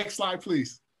 Come get the next slide,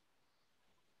 please.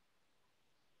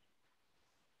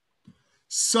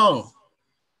 So,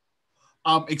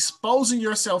 exposing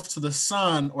yourself to the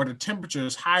sun or the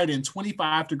temperatures higher than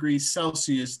 25 degrees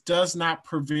Celsius does not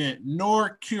prevent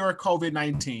nor cure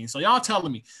COVID-19. So y'all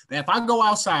telling me that if I go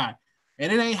outside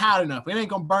and it ain't hot enough, it ain't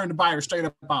gonna burn the virus straight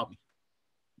up about me?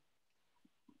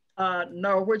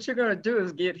 No, what you're gonna do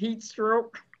is get heat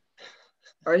stroke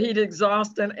or heat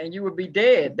exhaustion, and you will be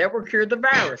dead. That will cure the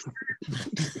virus.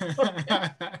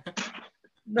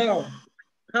 No.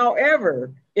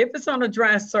 However, if it's on a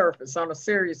dry surface, on a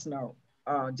serious note,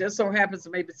 just so happens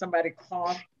maybe somebody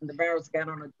coughed and the virus got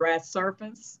on a dry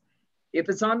surface. If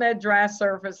it's on that dry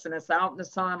surface and it's out in the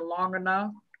sun long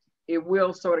enough, it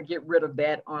will sort of get rid of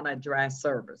that on a dry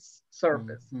surface,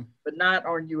 but not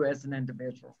on you as an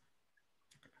individual.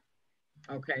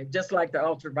 Okay, just like the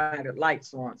ultraviolet light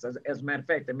swans. As a matter of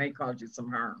fact, they may cause you some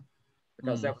harm,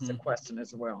 because that was a question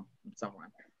as well from someone.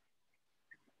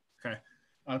 Okay,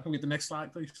 can we get the next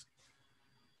slide, please?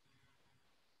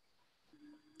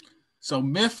 So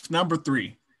myth number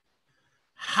 3,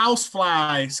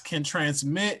 houseflies can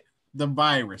transmit the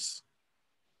virus.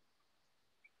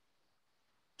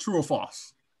 True or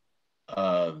false?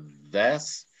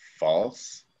 That's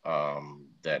false.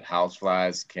 That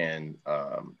houseflies can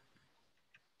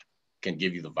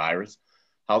give you the virus.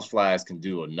 Houseflies can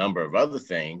do a number of other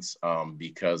things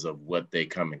because of what they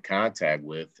come in contact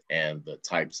with and the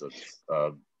types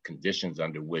of conditions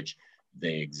under which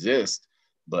they exist,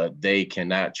 but they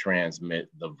cannot transmit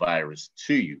the virus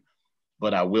to you.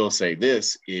 But I will say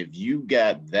this, if you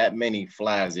got that many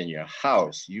flies in your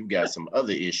house, you've got some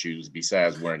other issues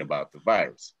besides worrying about the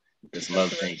virus. There's some other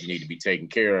things you need to be taken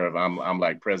care of. I'm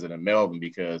like President Melvin,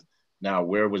 because now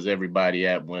where was everybody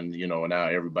at when, you know, now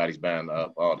everybody's buying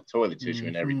up all the toilet tissue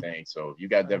and everything. So if you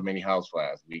got that many house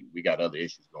flies, we got other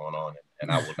issues going on.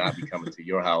 And I will not be coming to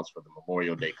your house for the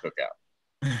Memorial Day cookout.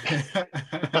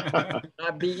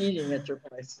 I'd be eating at your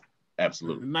place.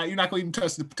 Absolutely. You're not going to even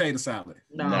touch the potato salad.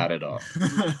 No. Not at all.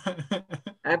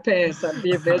 I pass. I'd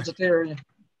be a vegetarian.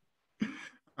 All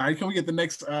right, can we get the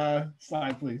next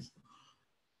slide, please?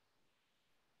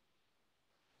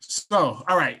 So,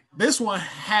 all right, this one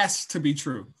has to be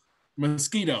true.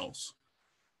 Mosquitoes.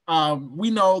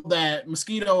 We know that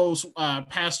mosquitoes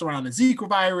passed around the Zika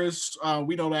virus.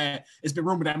 We know that it's been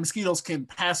rumored that mosquitoes can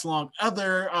pass along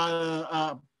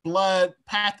other blood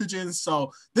pathogens.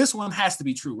 So this one has to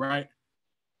be true, right?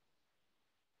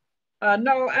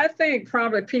 No, I think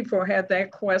probably people had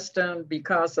that question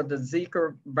because of the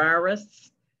Zika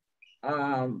virus.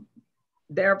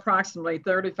 There are approximately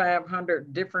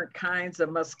 3,500 different kinds of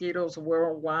mosquitoes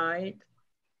worldwide.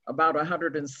 About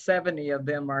 170 of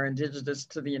them are indigenous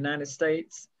to the United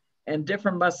States, and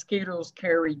different mosquitoes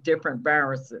carry different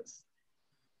viruses.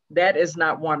 That is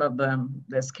not one of them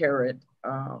that's carried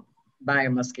by a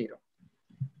mosquito.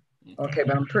 Okay,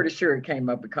 but I'm pretty sure it came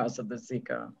up because of the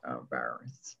Zika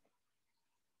virus.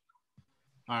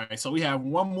 All right, so we have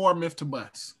one more myth to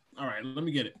bust. All right, let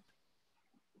me get it.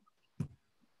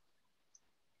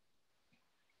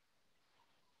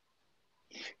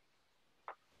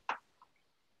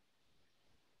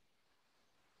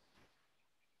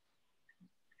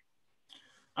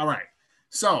 All right,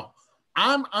 so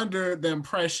I'm under the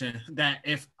impression that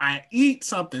if I eat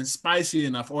something spicy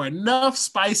enough or enough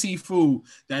spicy food,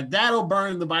 that'll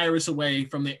burn the virus away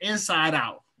from the inside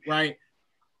out, right?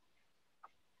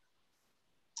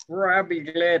 Roy, I'll be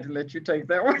glad to let you take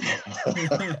that one.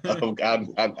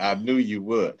 I knew you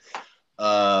would.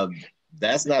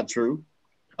 That's not true.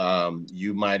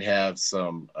 You might have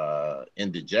some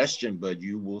indigestion, but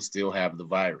you will still have the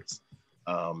virus.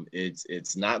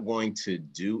 It's not going to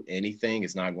do anything.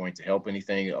 It's not going to help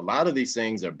anything. A lot of these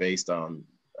things are based on,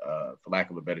 for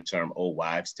lack of a better term, old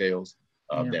wives' tales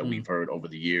that we've heard over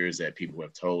the years, that people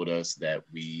have told us that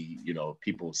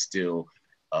people still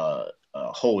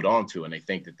hold on to, and they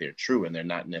think that they're true, and they're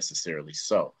not necessarily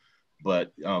so.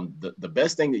 But the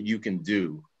best thing that you can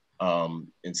do,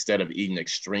 instead of eating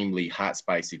extremely hot,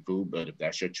 spicy food, but if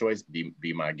that's your choice, be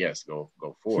my guest, go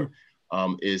for it,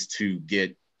 is to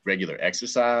get regular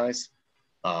exercise,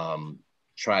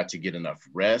 try to get enough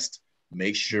rest,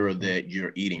 make sure that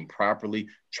you're eating properly,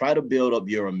 try to build up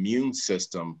your immune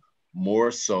system more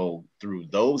so through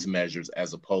those measures,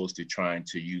 as opposed to trying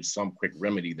to use some quick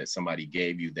remedy that somebody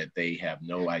gave you that they have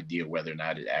no idea whether or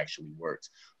not it actually works.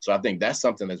 So I think that's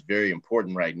something that's very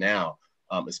important right now,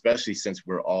 especially since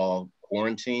we're all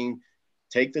quarantined.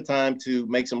 Take the time to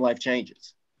make some life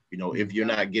changes. If you're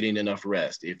not getting enough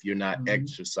rest, if you're not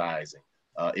exercising,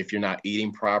 if you're not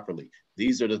eating properly,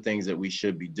 these are the things that we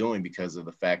should be doing, because of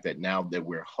the fact that now that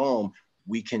we're home,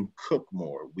 we can cook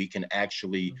more. We can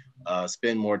actually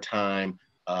spend more time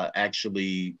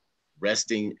actually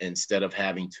resting instead of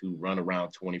having to run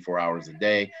around 24 hours a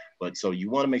day. But so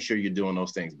you want to make sure you're doing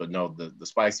those things. But no, the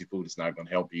spicy food is not going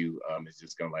to help you. It's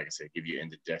just going to, like I said, give you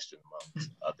indigestion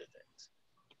amongst other things.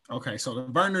 Okay, so the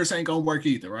Vernors ain't going to work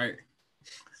either, right?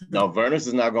 No, Vernors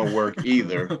is not going to work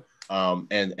either.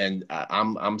 And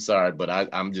I'm sorry, but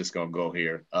I'm just gonna go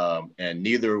here. And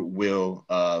neither will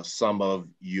some of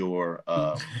your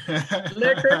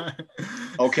liquor.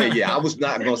 Okay, yeah, I was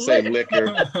not gonna say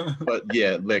liquor, but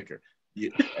yeah, liquor.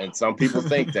 Yeah, and some people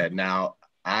think that. Now,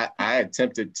 I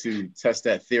attempted to test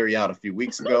that theory out a few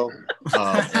weeks ago,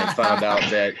 and found out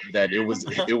that it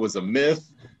was a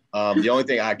myth. The only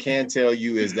thing I can tell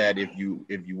you is that if you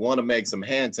want to make some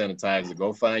hand sanitizer,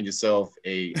 go find yourself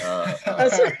a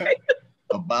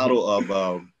bottle of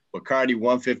Bacardi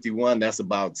 151. That's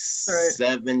about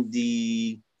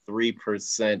 73%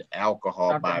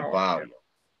 alcohol by volume.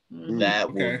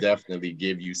 That will definitely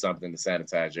give you something to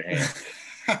sanitize your hands.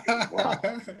 Wow.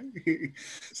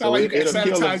 So like you can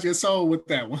sanitize your soul with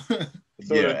that one.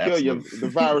 So it'll kill the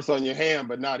virus on your hand,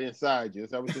 but not inside you.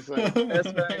 Is that what you're saying?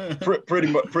 That's right.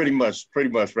 Pretty much,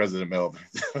 President Melvin.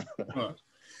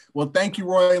 Well, thank you,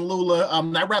 Roy and Lula.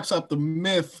 That wraps up the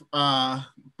myth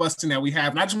busting that we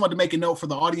have. And I just wanted to make a note for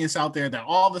the audience out there that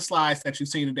all the slides that you've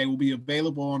seen today will be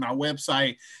available on our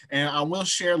website. And I will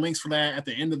share links for that at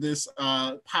the end of this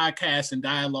podcast and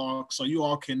dialogue, so you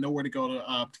all can know where to go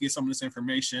to get some of this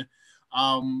information.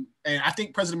 And I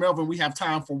think, President Melvin, we have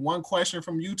time for one question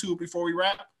from YouTube before we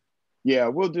wrap. Yeah,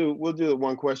 we'll do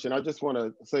one question. I just want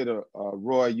to say to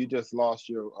Roy, you just lost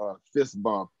your fist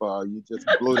bump. You just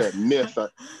blew that myth.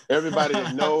 Everybody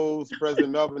that knows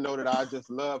President Melvin know that I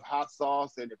just love hot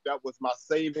sauce, and if that was my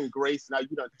saving grace, now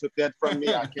you done took that from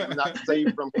me. I cannot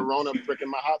save from Corona. I'm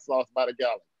drinking my hot sauce by the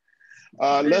gallon.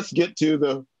 Let's get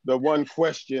to the one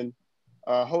question.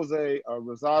 Jose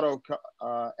Rosado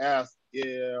asked,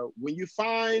 when you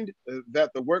find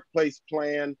that the workplace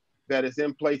plan that is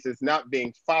in place is not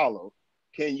being followed,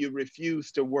 can you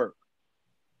refuse to work?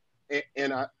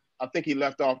 And I think he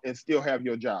left off and still have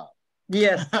your job.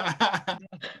 Yes.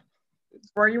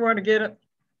 Where you want to get it?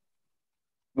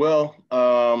 Well,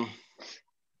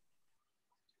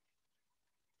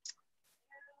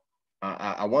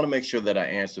 I want to make sure that I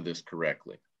answer this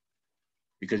correctly,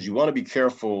 because you want to be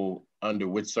careful under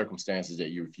which circumstances that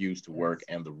you refuse to work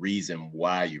and the reason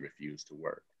why you refuse to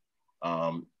work.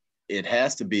 It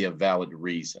has to be a valid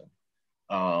reason.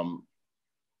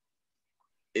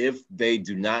 If they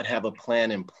do not have a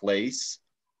plan in place,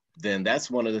 then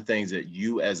that's one of the things that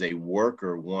you as a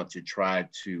worker want to try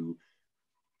to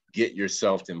get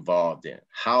yourself involved in.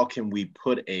 How can we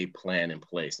put a plan in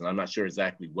place? And I'm not sure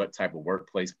exactly what type of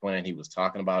workplace plan he was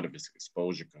talking about, if it's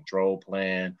exposure control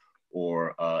plan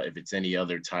or if it's any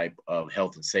other type of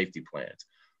health and safety plans.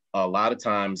 A lot of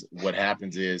times what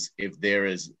happens is if there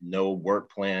is no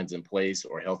work plans in place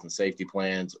or health and safety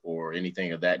plans or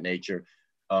anything of that nature,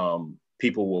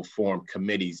 people will form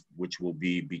committees, which will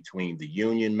be between the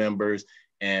union members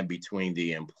and between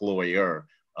the employer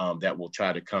that will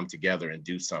try to come together and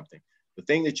do something. The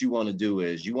thing that you want to do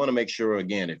is you want to make sure,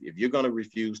 again, if you're going to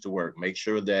refuse to work, make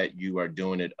sure that you are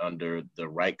doing it under the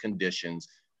right conditions.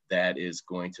 That is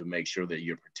going to make sure that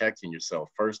you're protecting yourself,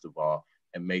 first of all,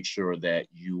 and make sure that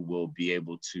you will be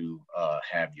able to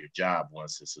have your job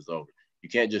once this is over. You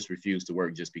can't just refuse to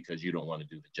work just because you don't want to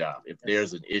do the job. If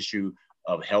there's an issue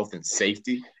of health and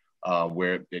safety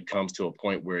where it comes to a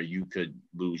point where you could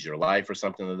lose your life or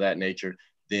something of that nature,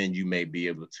 then you may be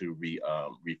able to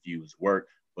refuse work.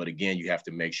 But again, you have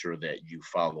to make sure that you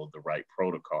follow the right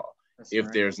protocol.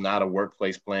 If there's not a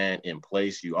workplace plan in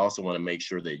place, you also want to make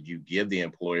sure that you give the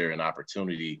employer an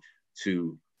opportunity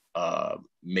to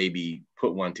maybe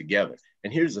put one together.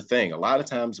 And here's the thing, a lot of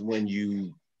times when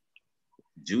you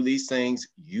do these things,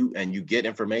 you get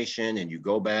information and you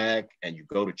go back and you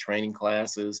go to training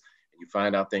classes and you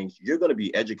find out things, you're going to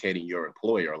be educating your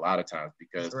employer a lot of times,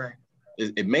 because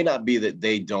it may not be that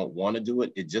they don't want to do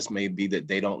it. It just may be that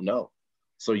they don't know.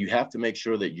 So you have to make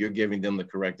sure that you're giving them the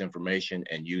correct information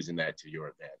and using that to your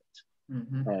advantage.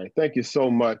 Mm-hmm. All right, thank you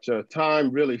so much. Time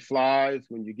really flies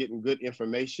when you're getting good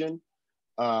information.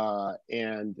 Let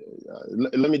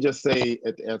me just say,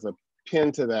 as a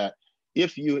pin to that,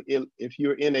 if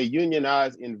you're in a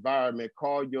unionized environment,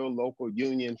 call your local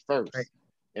union first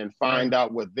and find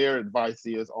out what their advice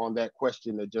is on that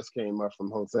question that just came up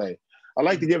from Jose. I'd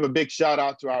like to give a big shout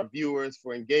out to our viewers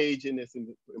for engaging in this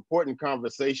important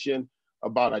conversation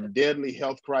about a deadly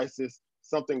health crisis,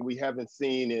 something we haven't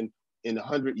seen in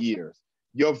 100 years.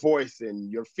 Your voice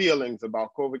and your feelings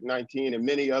about COVID-19 and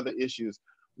many other issues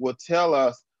will tell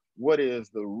us what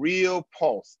is the real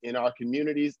pulse in our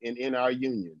communities and in our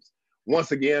unions.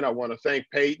 Once again, I want to thank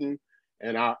Peyton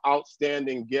and our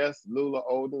outstanding guests, Lula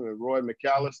Odom and Roy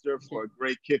McAllister, for a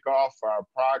great kickoff for our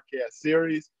podcast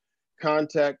series.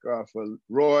 Contact for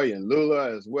Roy and Lula,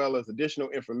 as well as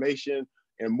additional information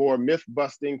and more myth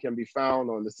busting, can be found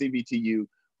on the CBTU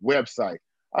website.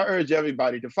 I urge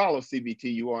everybody to follow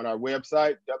CBTU on our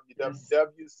website,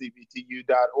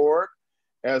 www.cbtu.org,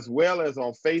 as well as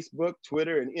on Facebook,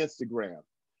 Twitter, and Instagram.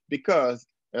 Because,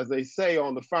 as they say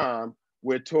on the farm,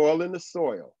 we're toiling the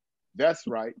soil. That's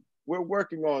right. We're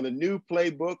working on a new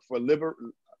playbook for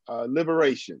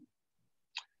liberation.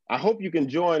 I hope you can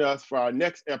join us for our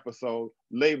next episode,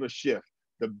 Labor Shift,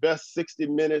 the best 60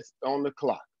 minutes on the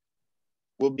clock.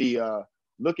 We'll be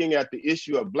looking at the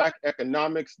issue of Black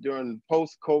economics during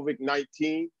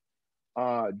post-COVID-19,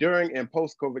 during and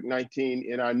post-COVID-19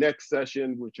 in our next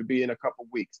session, which will be in a couple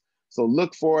weeks. So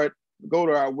look for it, go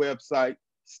to our website,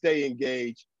 stay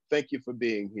engaged. Thank you for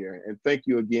being here. And thank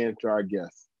you again to our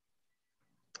guests.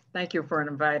 Thank you for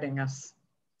inviting us.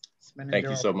 Thank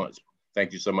you so much.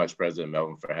 Thank you so much, President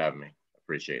Melvin, for having me.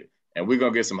 Appreciate it. And we're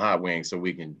gonna get some hot wings so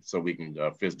we can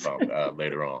fist bump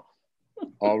later on.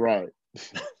 All right.